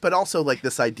ridiculous. Works. But also like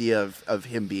this idea of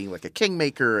him being like a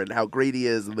kingmaker and how great he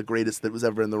is and the greatest that was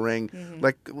ever in the ring.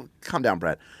 Like, calm down,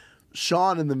 Bret.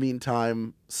 Shawn, in the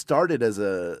meantime, started as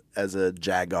a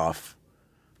jagoff,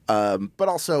 but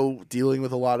also dealing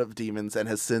with a lot of demons, and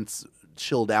has since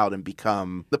chilled out and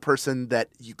become the person that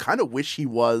you kind of wish he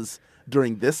was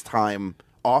during this time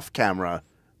off camera,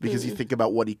 because you think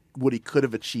about what he could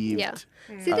have achieved. Yeah.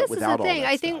 See, this is the thing.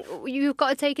 I think you've got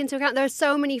to take into account there are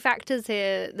so many factors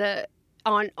here that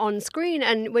aren't on screen,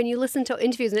 and when you listen to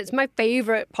interviews, and it's my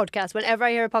favorite podcast, whenever I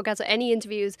hear a podcast or any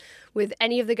interviews with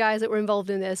any of the guys that were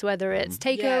involved in this, whether it's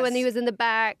Taker when he was in the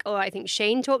back, or I think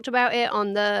Shane talked about it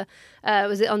on the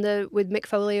with Mick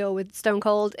Foley or with Stone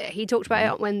Cold, he talked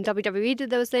about it when WWE did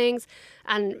those things,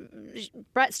 and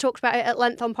Bret's talked about it at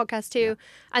length on podcast too,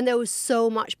 and there was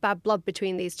so much bad blood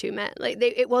between these two men. Like,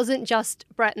 it wasn't just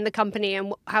Bret and the company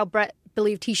and how Bret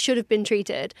believed he should have been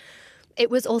treated. It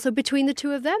was also between the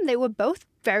two of them. They were both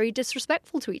very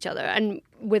disrespectful to each other, and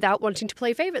without wanting to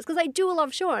play favorites, because I do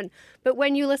love Shawn. But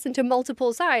when you listen to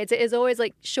multiple sides, it is always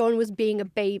like Shawn was being a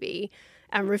baby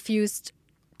and refused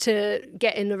to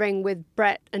get in the ring with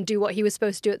Bret and do what he was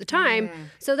supposed to do at the time.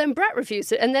 So then Bret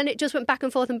refused it, and then it just went back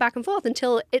and forth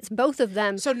until it's both of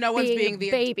them. So no one's being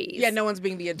the babies. Yeah, no one's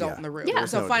being the adult in the room. Yeah.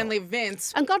 So finally,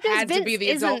 Vince and God knows had Vince to be the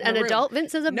isn't adult in an the room. adult.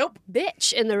 Vince is a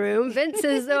bitch in the room. Vince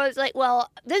is always like,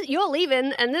 well, you're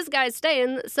leaving and this guy's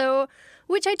staying. So,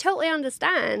 which I totally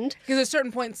understand. Because at a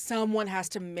certain point, someone has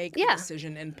to make the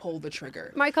decision and pull the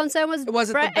trigger. My concern was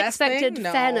Bret expected thing?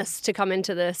 No. fairness to come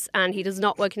into this, and he does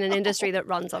not work in an industry that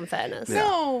runs on fairness.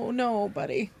 No,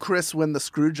 buddy. Chris, when the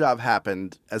screw job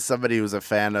happened, as somebody who was a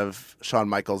fan of Shawn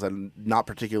Michaels and not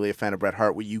particularly a fan of Bret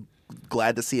Hart, were you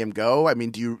glad to see him go? I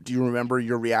mean, do you remember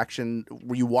your reaction?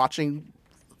 Were you watching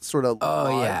sort of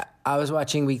live? Yeah. I was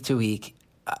watching week to week.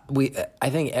 I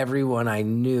think everyone I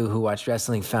knew who watched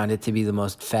wrestling found it to be the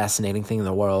most fascinating thing in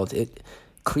the world. It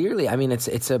clearly, I mean,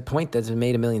 it's a point that's been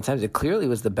made a million times. It clearly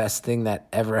was the best thing that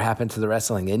ever happened to the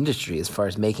wrestling industry, as far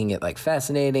as making it like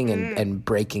fascinating and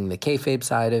breaking the kayfabe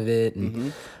side of it.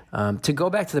 And to go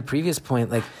back to the previous point,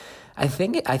 like, I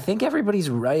think everybody's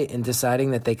right in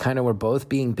deciding that they kind of were both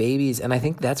being babies, and I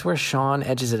think that's where Shawn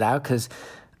edges it out, because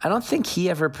I don't think he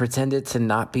ever pretended to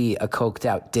not be a coked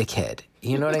out dickhead.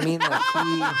 You know what I mean? Like,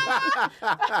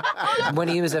 when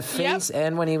he was a face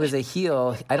and when he was a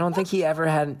heel, I don't think he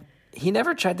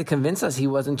never tried to convince us he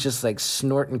wasn't just like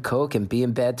snorting coke and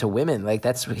being bad to women. Like,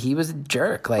 he was a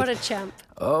jerk. Like, what a champ.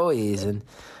 Always.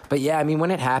 But yeah, I mean,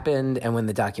 when it happened and when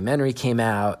the documentary came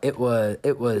out, it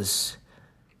was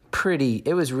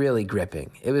really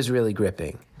gripping. It was really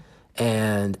gripping.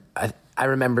 And I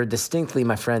remember distinctly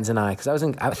my friends and I, because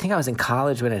I think I was in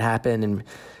college when it happened, and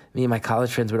me and my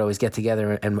college friends would always get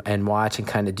together and watch and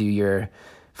kind of do your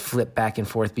flip back and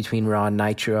forth between Raw and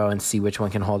Nitro and see which one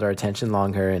can hold our attention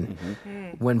longer. And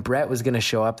when Bret was going to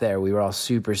show up there, we were all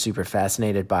super, super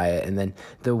fascinated by it. And then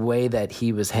the way that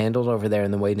he was handled over there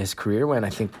and the way his career went, I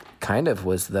think kind of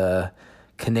was the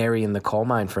canary in the coal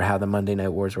mine for how the Monday Night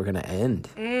Wars were going to end.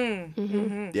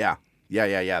 Yeah.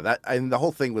 The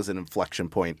whole thing was an inflection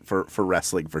point for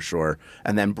wrestling, for sure.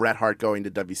 And then Bret Hart going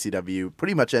to WCW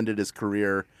pretty much ended his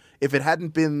career. If it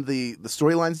hadn't been the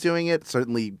storylines doing it,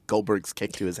 certainly Goldberg's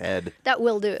kick to his head. That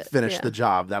will do it. Finish the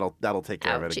job. That'll take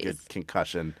care of it. A good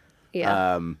concussion.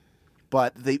 Yeah.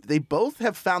 But they both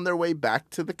have found their way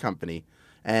back to the company.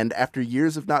 And after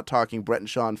years of not talking, Bret and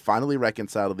Shawn finally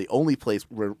reconciled to the only place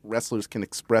where wrestlers can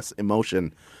express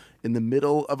emotion: in the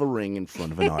middle of a ring in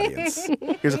front of an audience.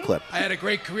 Here's a clip. I had a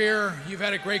great career. You've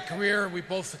had a great career. We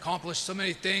both accomplished so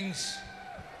many things.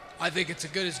 I think it's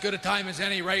as good a time as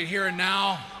any right here and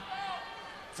now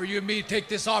for you and me to take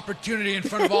this opportunity in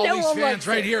front of all these fans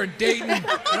right here in Dayton and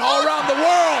all around the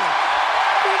world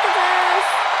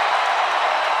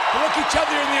to look each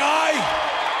other in the eye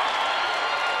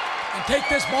and take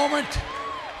this moment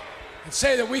and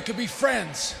say that we could be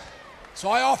friends. So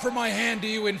I offer my hand to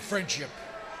you in friendship.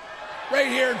 Right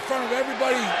here in front of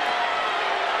everybody,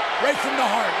 right from the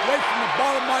heart, right from the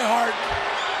bottom of my heart,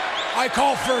 I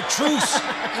call for a truce,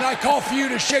 and I call for you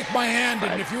to shake my hand,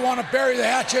 and if you want to bury the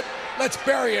hatchet, let's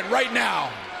bury it right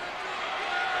now.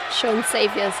 Shawn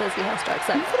Savior says he has to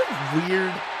accept. What a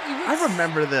weird... I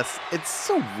remember this. It's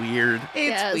so weird.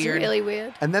 It's really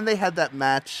weird. And then they had that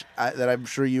match that I'm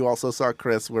sure you also saw,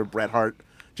 Chris, where Bret Hart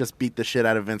just beat the shit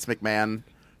out of Vince McMahon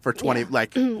for 20,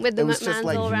 like... with the it was McMahons just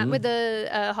like, all around, with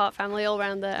the Hart family all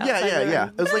around the outside of the yeah.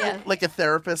 room. It was like a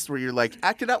therapist where you're like,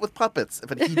 act it out with puppets.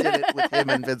 But he did it with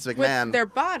him and Vince McMahon. With their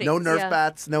bodies. No Nerf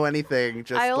bats, no anything.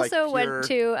 Just I also like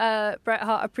pure... went to Bret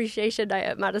Hart Appreciation Night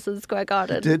at Madison Square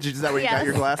Garden. Did you? Is that where you got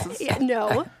your glasses? Yeah,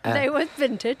 no, they were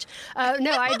vintage.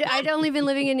 No, I'd only been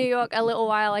living in New York a little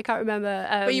while. I can't remember.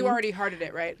 But you already hearted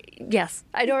it, right? Yes,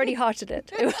 I'd already hearted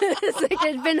it. It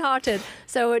had been hearted.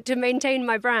 So to maintain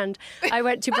my brand, I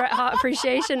went to Bret Hart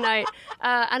Appreciation Night,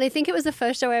 and I think it was the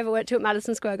first show I ever went to at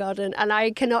Madison Square Garden, and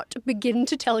I cannot begin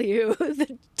to tell you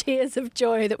the tears of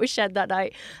joy that were shed that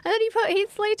night. And then he put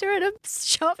Heath Slater in a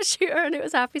sharpshooter, and it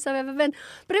was the happiest I've ever been.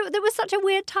 But there was such a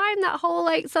weird time, that whole,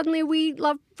 like, suddenly we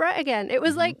love Bret again. It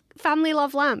was like family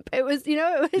love lamp. It was, it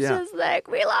was just like,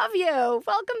 we love you,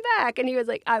 welcome back. And he was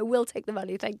like, I will take the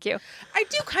money, thank you. I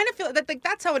do kind of feel that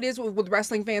that's how it is with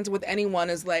wrestling fans, with anyone,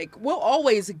 is like, we'll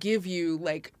always give you,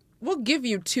 like, we'll give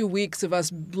you 2 weeks of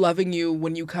us loving you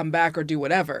when you come back or do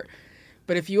whatever.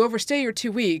 But if you overstay your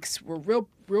 2 weeks, we're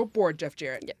real bored, Jeff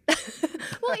Jarrett. Yeah.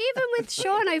 Well, even with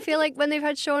Shawn, I feel like when they've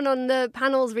had Shawn on the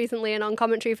panels recently and on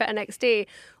commentary for NXT,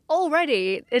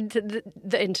 already into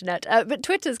the internet, but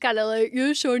Twitter's kind of like,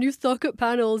 yeah, Shawn, you suck at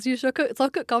panels, you suck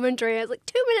at commentary. It's like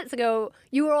 2 minutes ago,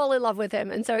 you were all in love with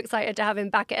him and so excited to have him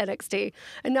back at NXT.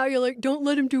 And now you're like, don't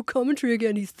let him do commentary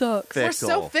again, he sucks. Fickle. We're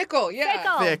so fickle,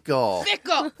 yeah. Fickle.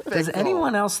 Does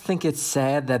anyone else think it's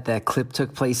sad that clip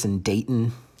took place in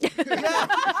Dayton? Not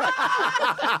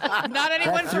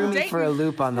anyone that threw from me Dayton. for a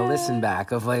loop on the listen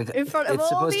back of like, In front of it's all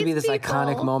supposed to be these this people.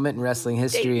 iconic moment in wrestling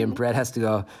history, and Bret has to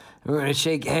go, we're going to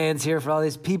shake hands here for all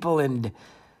these people in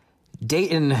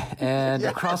Dayton and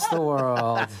across the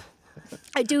world.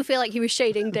 I do feel like he was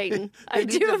shading Dayton. I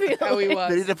do feel like he was.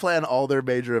 They need to plan all their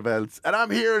major events. And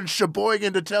I'm here in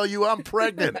Sheboygan to tell you I'm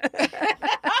pregnant.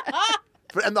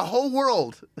 And the whole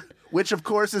world, which of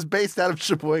course is based out of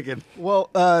Sheboygan.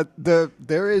 Well,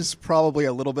 there is probably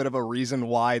a little bit of a reason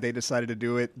why they decided to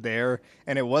do it there,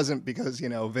 and it wasn't because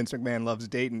Vince McMahon loves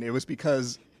Dayton. It was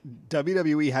because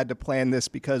WWE had to plan this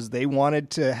because they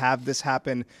wanted to have this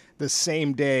happen the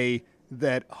same day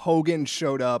that Hogan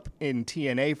showed up in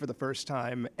TNA for the first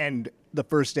time, and the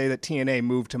first day that TNA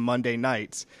moved to Monday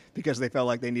nights, because they felt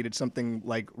like they needed something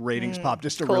like ratings pop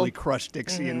just to really crush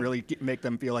Dixie and really make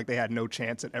them feel like they had no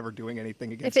chance at ever doing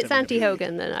anything against if it's WWE.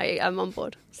 anti-Hogan, then I'm on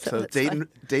board. So Dayton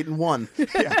won.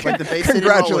 Yeah. Like the Bay City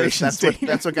Congratulations, Rollers. Dayton.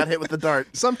 That's what got hit with the dart.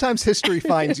 Sometimes history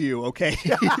finds you, okay?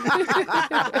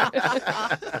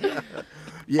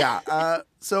 Yeah.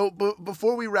 So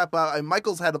before we wrap up,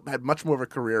 Michaels had much more of a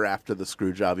career after the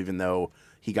screw job, even though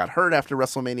he got hurt after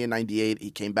WrestleMania 98.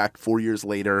 He came back 4 years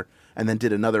later and then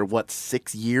did another,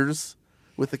 6 years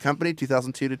with the company,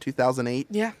 2002 to 2008.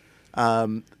 Yeah.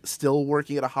 Still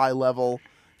working at a high level.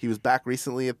 He was back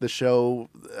recently at the show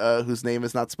whose name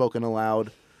is not spoken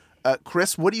aloud.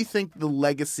 Chris, what do you think the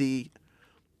legacy...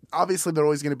 Obviously, they're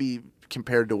always going to be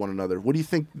compared to one another. What do you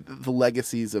think the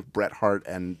legacies of Bret Hart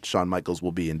and Shawn Michaels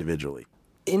will be individually?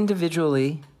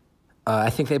 Individually, I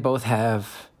think they both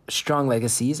have strong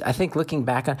legacies. I think looking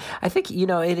back on...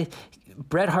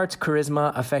 Bret Hart's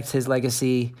charisma affects his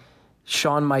legacy.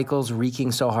 Shawn Michaels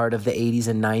reeking so hard of the 80s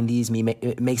and 90s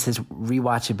it makes his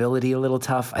rewatchability a little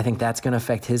tough. I think that's going to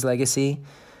affect his legacy.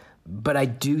 But I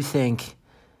do think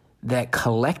that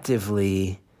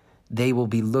collectively they will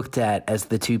be looked at as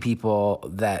the two people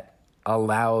that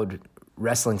allowed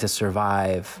wrestling to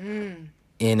survive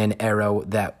in an era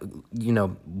that,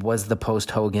 was the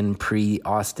post-Hogan,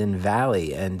 pre-Austin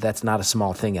Valley. And that's not a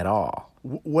small thing at all.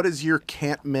 What is your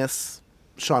can't-miss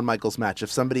Shawn Michaels match?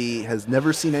 If somebody has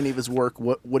never seen any of his work,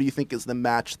 what do you think is the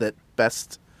match that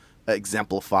best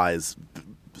exemplifies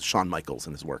Shawn Michaels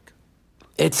and his work?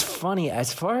 It's funny.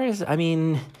 As far as,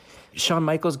 Shawn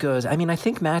Michaels goes, I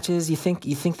think matches, you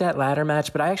think that ladder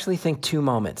match, but I actually think two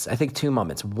moments.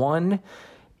 One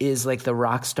is like the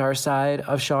rock star side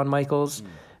of Shawn Michaels,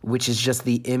 which is just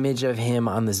the image of him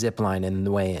on the zip line in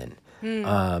the weigh-in.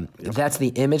 That's the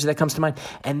image that comes to mind.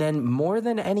 And then more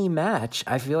than any match,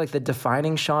 I feel like the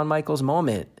defining Shawn Michaels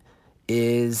moment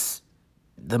is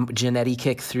the Jannetty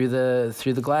kick through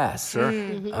the glass. Sure.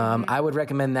 I would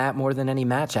recommend that more than any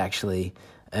match, actually.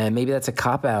 And maybe that's a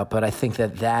cop-out, but I think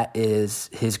that is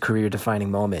his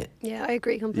career-defining moment. Yeah, I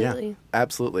agree completely. Yeah,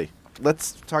 absolutely.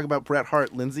 Let's talk about Bret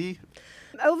Hart. Lindsay?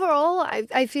 Overall,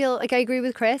 I feel like I agree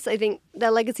with Chris. I think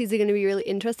their legacies are going to be really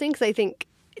interesting because I think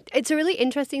it's a really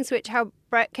interesting switch how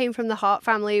Bret came from the Hart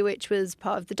family, which was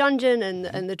part of the dungeon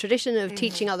and the tradition of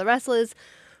teaching other wrestlers,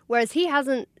 whereas he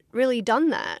hasn't really done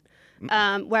that.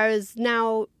 Whereas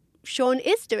now Shawn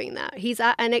is doing that. He's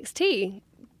at NXT,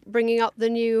 bringing up the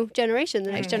new generation,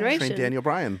 the next generation. Trained Daniel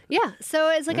Bryan. Yeah, so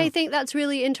it's like I think that's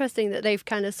really interesting that they've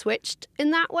kind of switched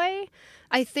in that way.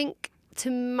 I think,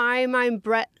 to my mind,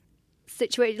 Bret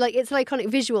situation, like it's an iconic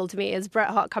visual to me, is Bret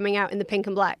Hart coming out in the pink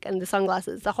and black and the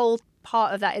sunglasses. The whole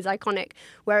part of that is iconic,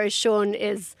 whereas Shawn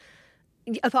is,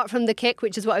 apart from the kick,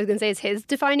 which is what I was going to say is his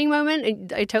defining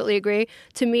moment, I totally agree.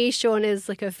 To me, Shawn is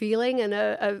like a feeling and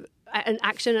an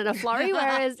action and a flurry,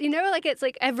 whereas, like it's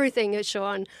like everything is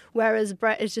Shawn, whereas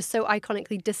Bret is just so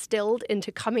iconically distilled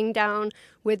into coming down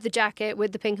with the jacket,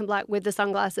 with the pink and black, with the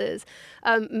sunglasses.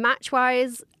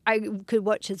 Match-wise, I could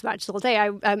watch his matches all day.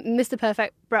 Mr.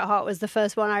 Perfect Bret Hart was the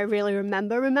first one I really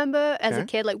remember as a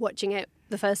kid, like watching it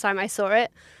the first time I saw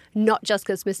it. Not just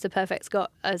because Mr. Perfect's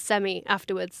got a semi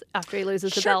afterwards after he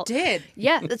loses the belt. Did.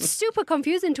 Yeah, it's super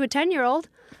confusing to a 10-year-old.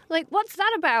 Like, what's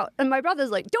that about? And my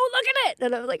brother's like, don't look at it.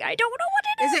 And I was like, I don't know what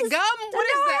it is. Is it gum? What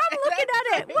is that? I'm looking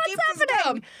at it. What's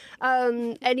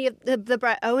happening? Any of the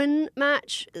Bret Owen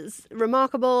match is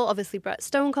remarkable. Obviously, Bret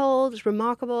Stone Cold is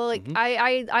remarkable. Like,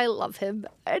 I love him.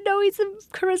 I know he's a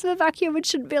charisma vacuum and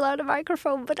shouldn't be allowed a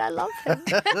microphone, but I love him.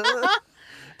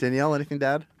 Danielle, anything to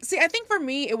add? See, I think for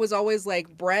me, it was always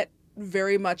like Bret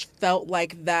very much felt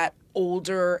like that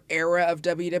older era of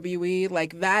WWE,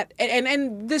 like that.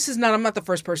 And this is not, I'm not the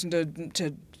first person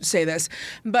to say this,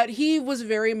 but he was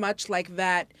very much like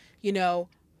that,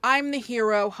 I'm the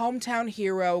hero, hometown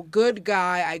hero, good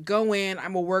guy. I go in,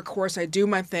 I'm a workhorse, I do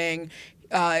my thing,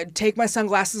 take my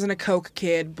sunglasses and a Coke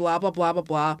kid, blah, blah, blah, blah,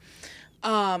 blah.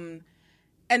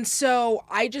 And so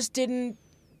I just didn't,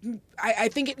 I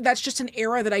think that's just an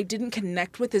era that I didn't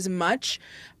connect with as much.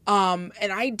 And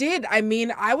I did. I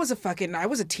mean, I was a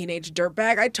teenage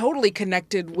dirtbag. I totally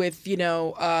connected with,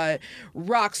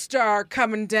 rock star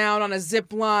coming down on a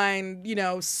zip line,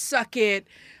 suck it,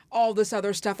 all this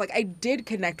other stuff. Like, I did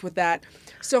connect with that.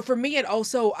 So for me,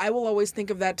 I will always think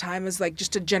of that time as like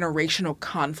just a generational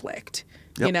conflict.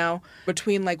 Yep.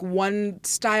 Between like one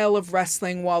style of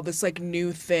wrestling while this like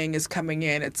new thing is coming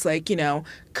in. It's like,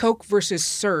 Coke versus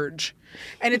Surge.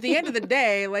 And at the end of the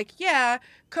day, like, yeah,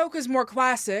 Coke is more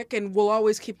classic and we'll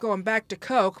always keep going back to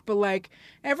Coke. But like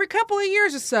every couple of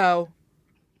years or so,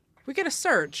 we get a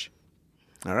Surge.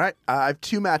 All right. I have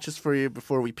two matches for you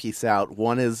before we peace out.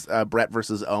 One is Bret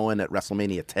versus Owen at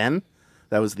WrestleMania 10.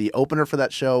 That was the opener for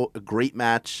that show. A great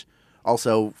match.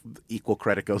 Also, equal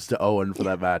credit goes to Owen for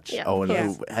that match. Yeah. Owen,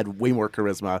 who had way more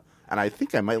charisma, and I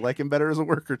think I might like him better as a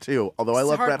worker, too. Although I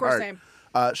love Bret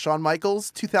Hart. Shawn Michaels,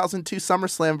 2002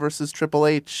 SummerSlam versus Triple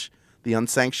H, the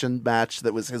unsanctioned match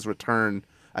that was his return.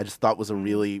 I just thought was a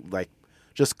really,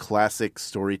 just classic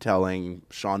storytelling,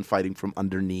 Shawn fighting from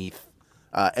underneath,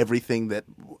 everything that,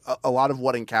 a lot of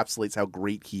what encapsulates how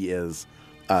great he is,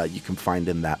 you can find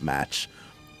in that match.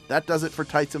 That does it for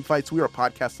Tights and Fights. We are a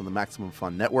podcast on the Maximum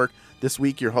Fun Network. This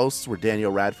week, your hosts were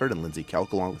Daniel Radford and Lindsay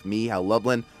Kelk, along with me, Hal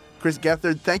Lublin. Chris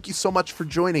Gethard, thank you so much for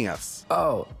joining us.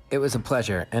 Oh, it was a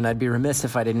pleasure. And I'd be remiss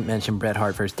if I didn't mention Bret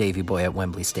Hart versus Davey Boy at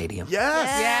Wembley Stadium.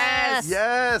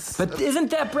 Yes! But isn't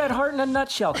that Bret Hart in a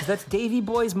nutshell? Because that's Davey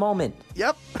Boy's moment.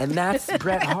 Yep. And that's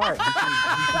Bret Hart. You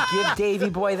can give Davey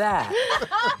Boy that.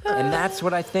 And that's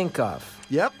what I think of.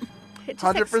 Yep. It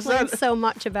just 100%. Explains so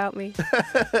much about me.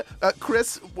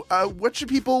 Chris, what should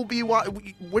people be? What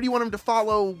do you want them to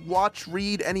follow, watch,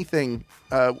 read, anything?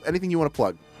 Anything you want to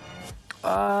plug?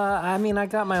 I mean, I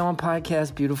got my own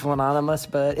podcast, Beautiful Anonymous,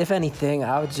 but if anything,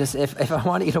 I would just, if I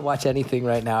wanted you to watch anything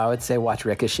right now, I would say watch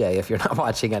Ricochet if you're not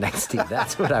watching NXT.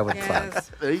 That's what I would plug.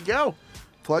 There you go.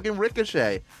 Plug in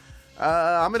Ricochet.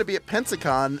 I'm going to be at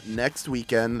Pensacon next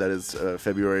weekend. That is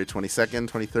February 22nd,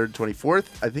 23rd, 24th.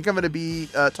 I think I'm going to be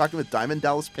talking with Diamond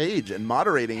Dallas Page and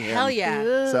moderating him. Hell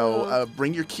yeah. So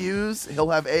bring your cues. He'll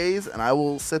have A's, and I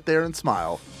will sit there and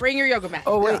smile. Bring your yoga mat.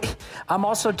 Oh, wait. Yeah. I'm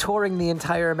also touring the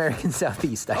entire American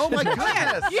Southeast. Oh, my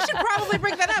goodness. You should probably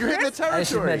bring that up. You're hitting the territory. I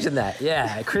should mention that.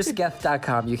 Yeah.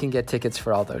 ChrisGeth.com. You can get tickets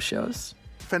for all those shows.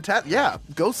 Fantastic. Yeah.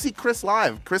 Go see Chris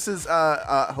live. Chris is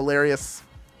hilarious.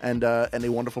 and a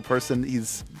wonderful person.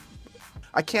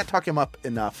 I can't talk him up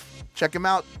enough. Check him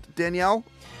out, Danielle.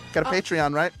 Got a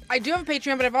Patreon, right? I do have a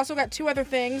Patreon, but I've also got 2 other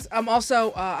things.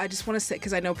 Also, I just want to say,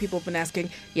 because I know people have been asking,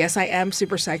 yes, I am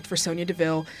super psyched for Sonya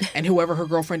Deville and whoever her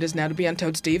girlfriend is now to be on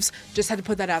Toad Steve's. Just had to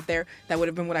put that out there. That would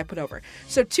have been what I put over.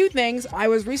 So 2 things. I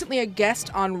was recently a guest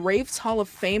on Rafe's Hall of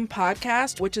Fame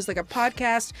podcast, which is like a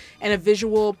podcast and a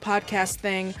visual podcast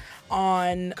thing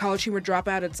on College Humor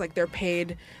Dropout. It's like their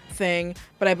paid thing,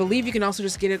 but I believe you can also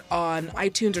just get it on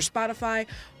iTunes or Spotify,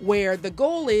 where the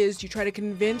goal is you try to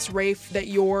convince Rafe that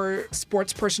your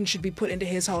sports person should be put into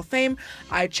his Hall of Fame.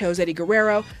 I chose Eddie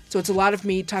Guerrero, so it's a lot of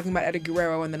me talking about Eddie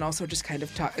Guerrero and then also just kind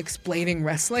of explaining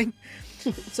wrestling.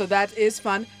 So that is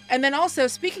fun. And then also,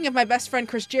 speaking of my best friend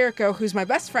Chris Jericho, who's my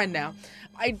best friend now,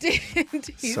 I did.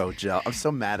 So jealous. I'm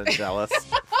so mad and jealous.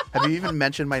 Have you even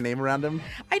mentioned my name around him?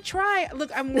 I try.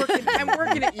 Look, I'm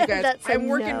working at you guys. I'm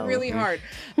working really hard.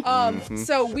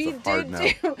 So we did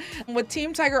do with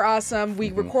Team Tiger Awesome. We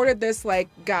recorded this like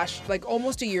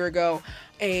almost a year ago,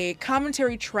 a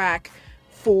commentary track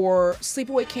for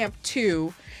Sleepaway Camp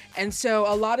 2. And so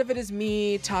a lot of it is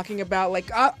me talking about like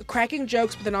cracking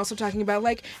jokes, but then also talking about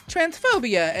like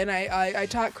transphobia. And I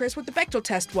taught Chris what the Bechdel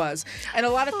test was. And a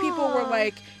lot of people were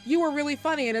like, you were really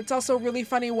funny. And it's also really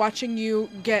funny watching you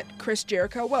get Chris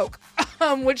Jericho woke,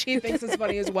 which he thinks is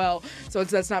funny as well. So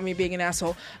that's not me being an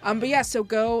asshole. But yeah, so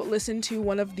go listen to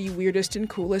one of the weirdest and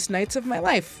coolest nights of my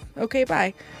life. Okay,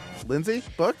 bye. Lindsay,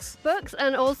 books? Books,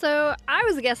 and also I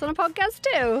was a guest on a podcast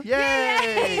too.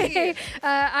 Yay!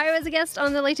 I was a guest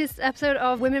on the latest episode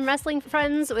of Women Wrestling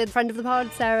Friends with friend of the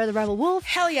pod, Sarah the Rebel Wolf.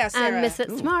 Hell yeah, Sarah. And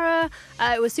Misfits Tamara.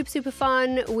 It was super, super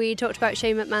fun. We talked about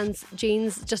Shane McMahon's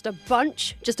jeans, just a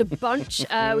bunch.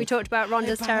 We talked about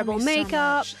Ronda's terrible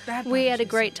makeup. We had a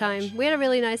great time. We had a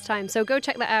really nice time. So go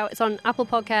check that out. It's on Apple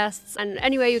Podcasts and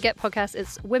anywhere you get podcasts,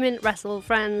 it's Women Wrestle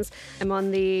Friends. I'm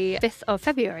on the 5th of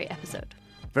February episode.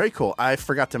 Very cool. I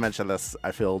forgot to mention this.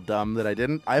 I feel dumb that I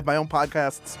didn't. I have my own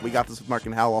podcasts. We Got This with Mark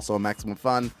and Hal, also on Maximum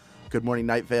Fun. Good Morning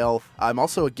Night Vale. I'm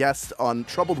also a guest on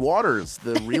Troubled Waters,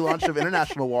 the relaunch of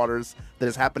International Waters that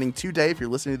is happening today. If you're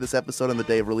listening to this episode on the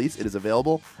day of release, it is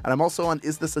available. And I'm also on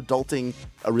Is This Adulting,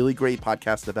 a really great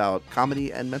podcast about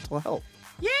comedy and mental health.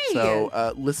 Yay!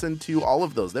 So listen to all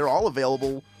of those. They're all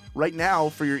available right now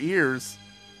for your ears.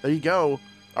 There you go.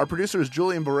 Our producer is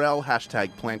Julian Burrell,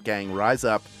 #PlantGang Rise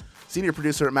Up. Senior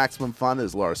producer at Maximum Fun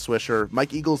is Laura Swisher.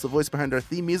 Mike Eagle's the voice behind our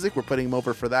theme music. We're putting him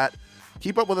over for that.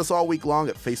 Keep up with us all week long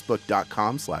at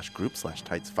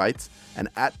facebook.com/group/TightsFights and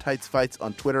at TightsFights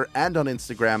on Twitter and on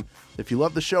Instagram. If you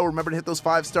love the show, remember to hit those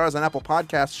 5 stars on Apple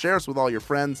Podcasts. Share us with all your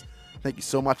friends. Thank you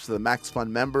so much to the Max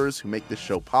Fun members who make this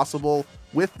show possible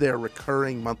with their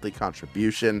recurring monthly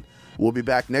contribution. We'll be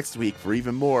back next week for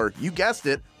even more, you guessed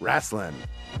it, wrestling.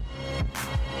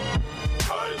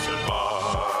 Tights and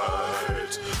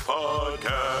Fights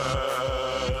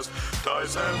Podcast.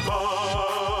 Tights and Fights.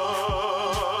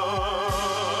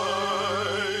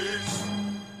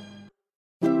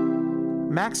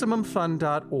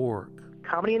 MaximumFun.org.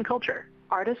 Comedy and culture.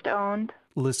 Artist owned.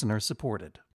 Listener supported.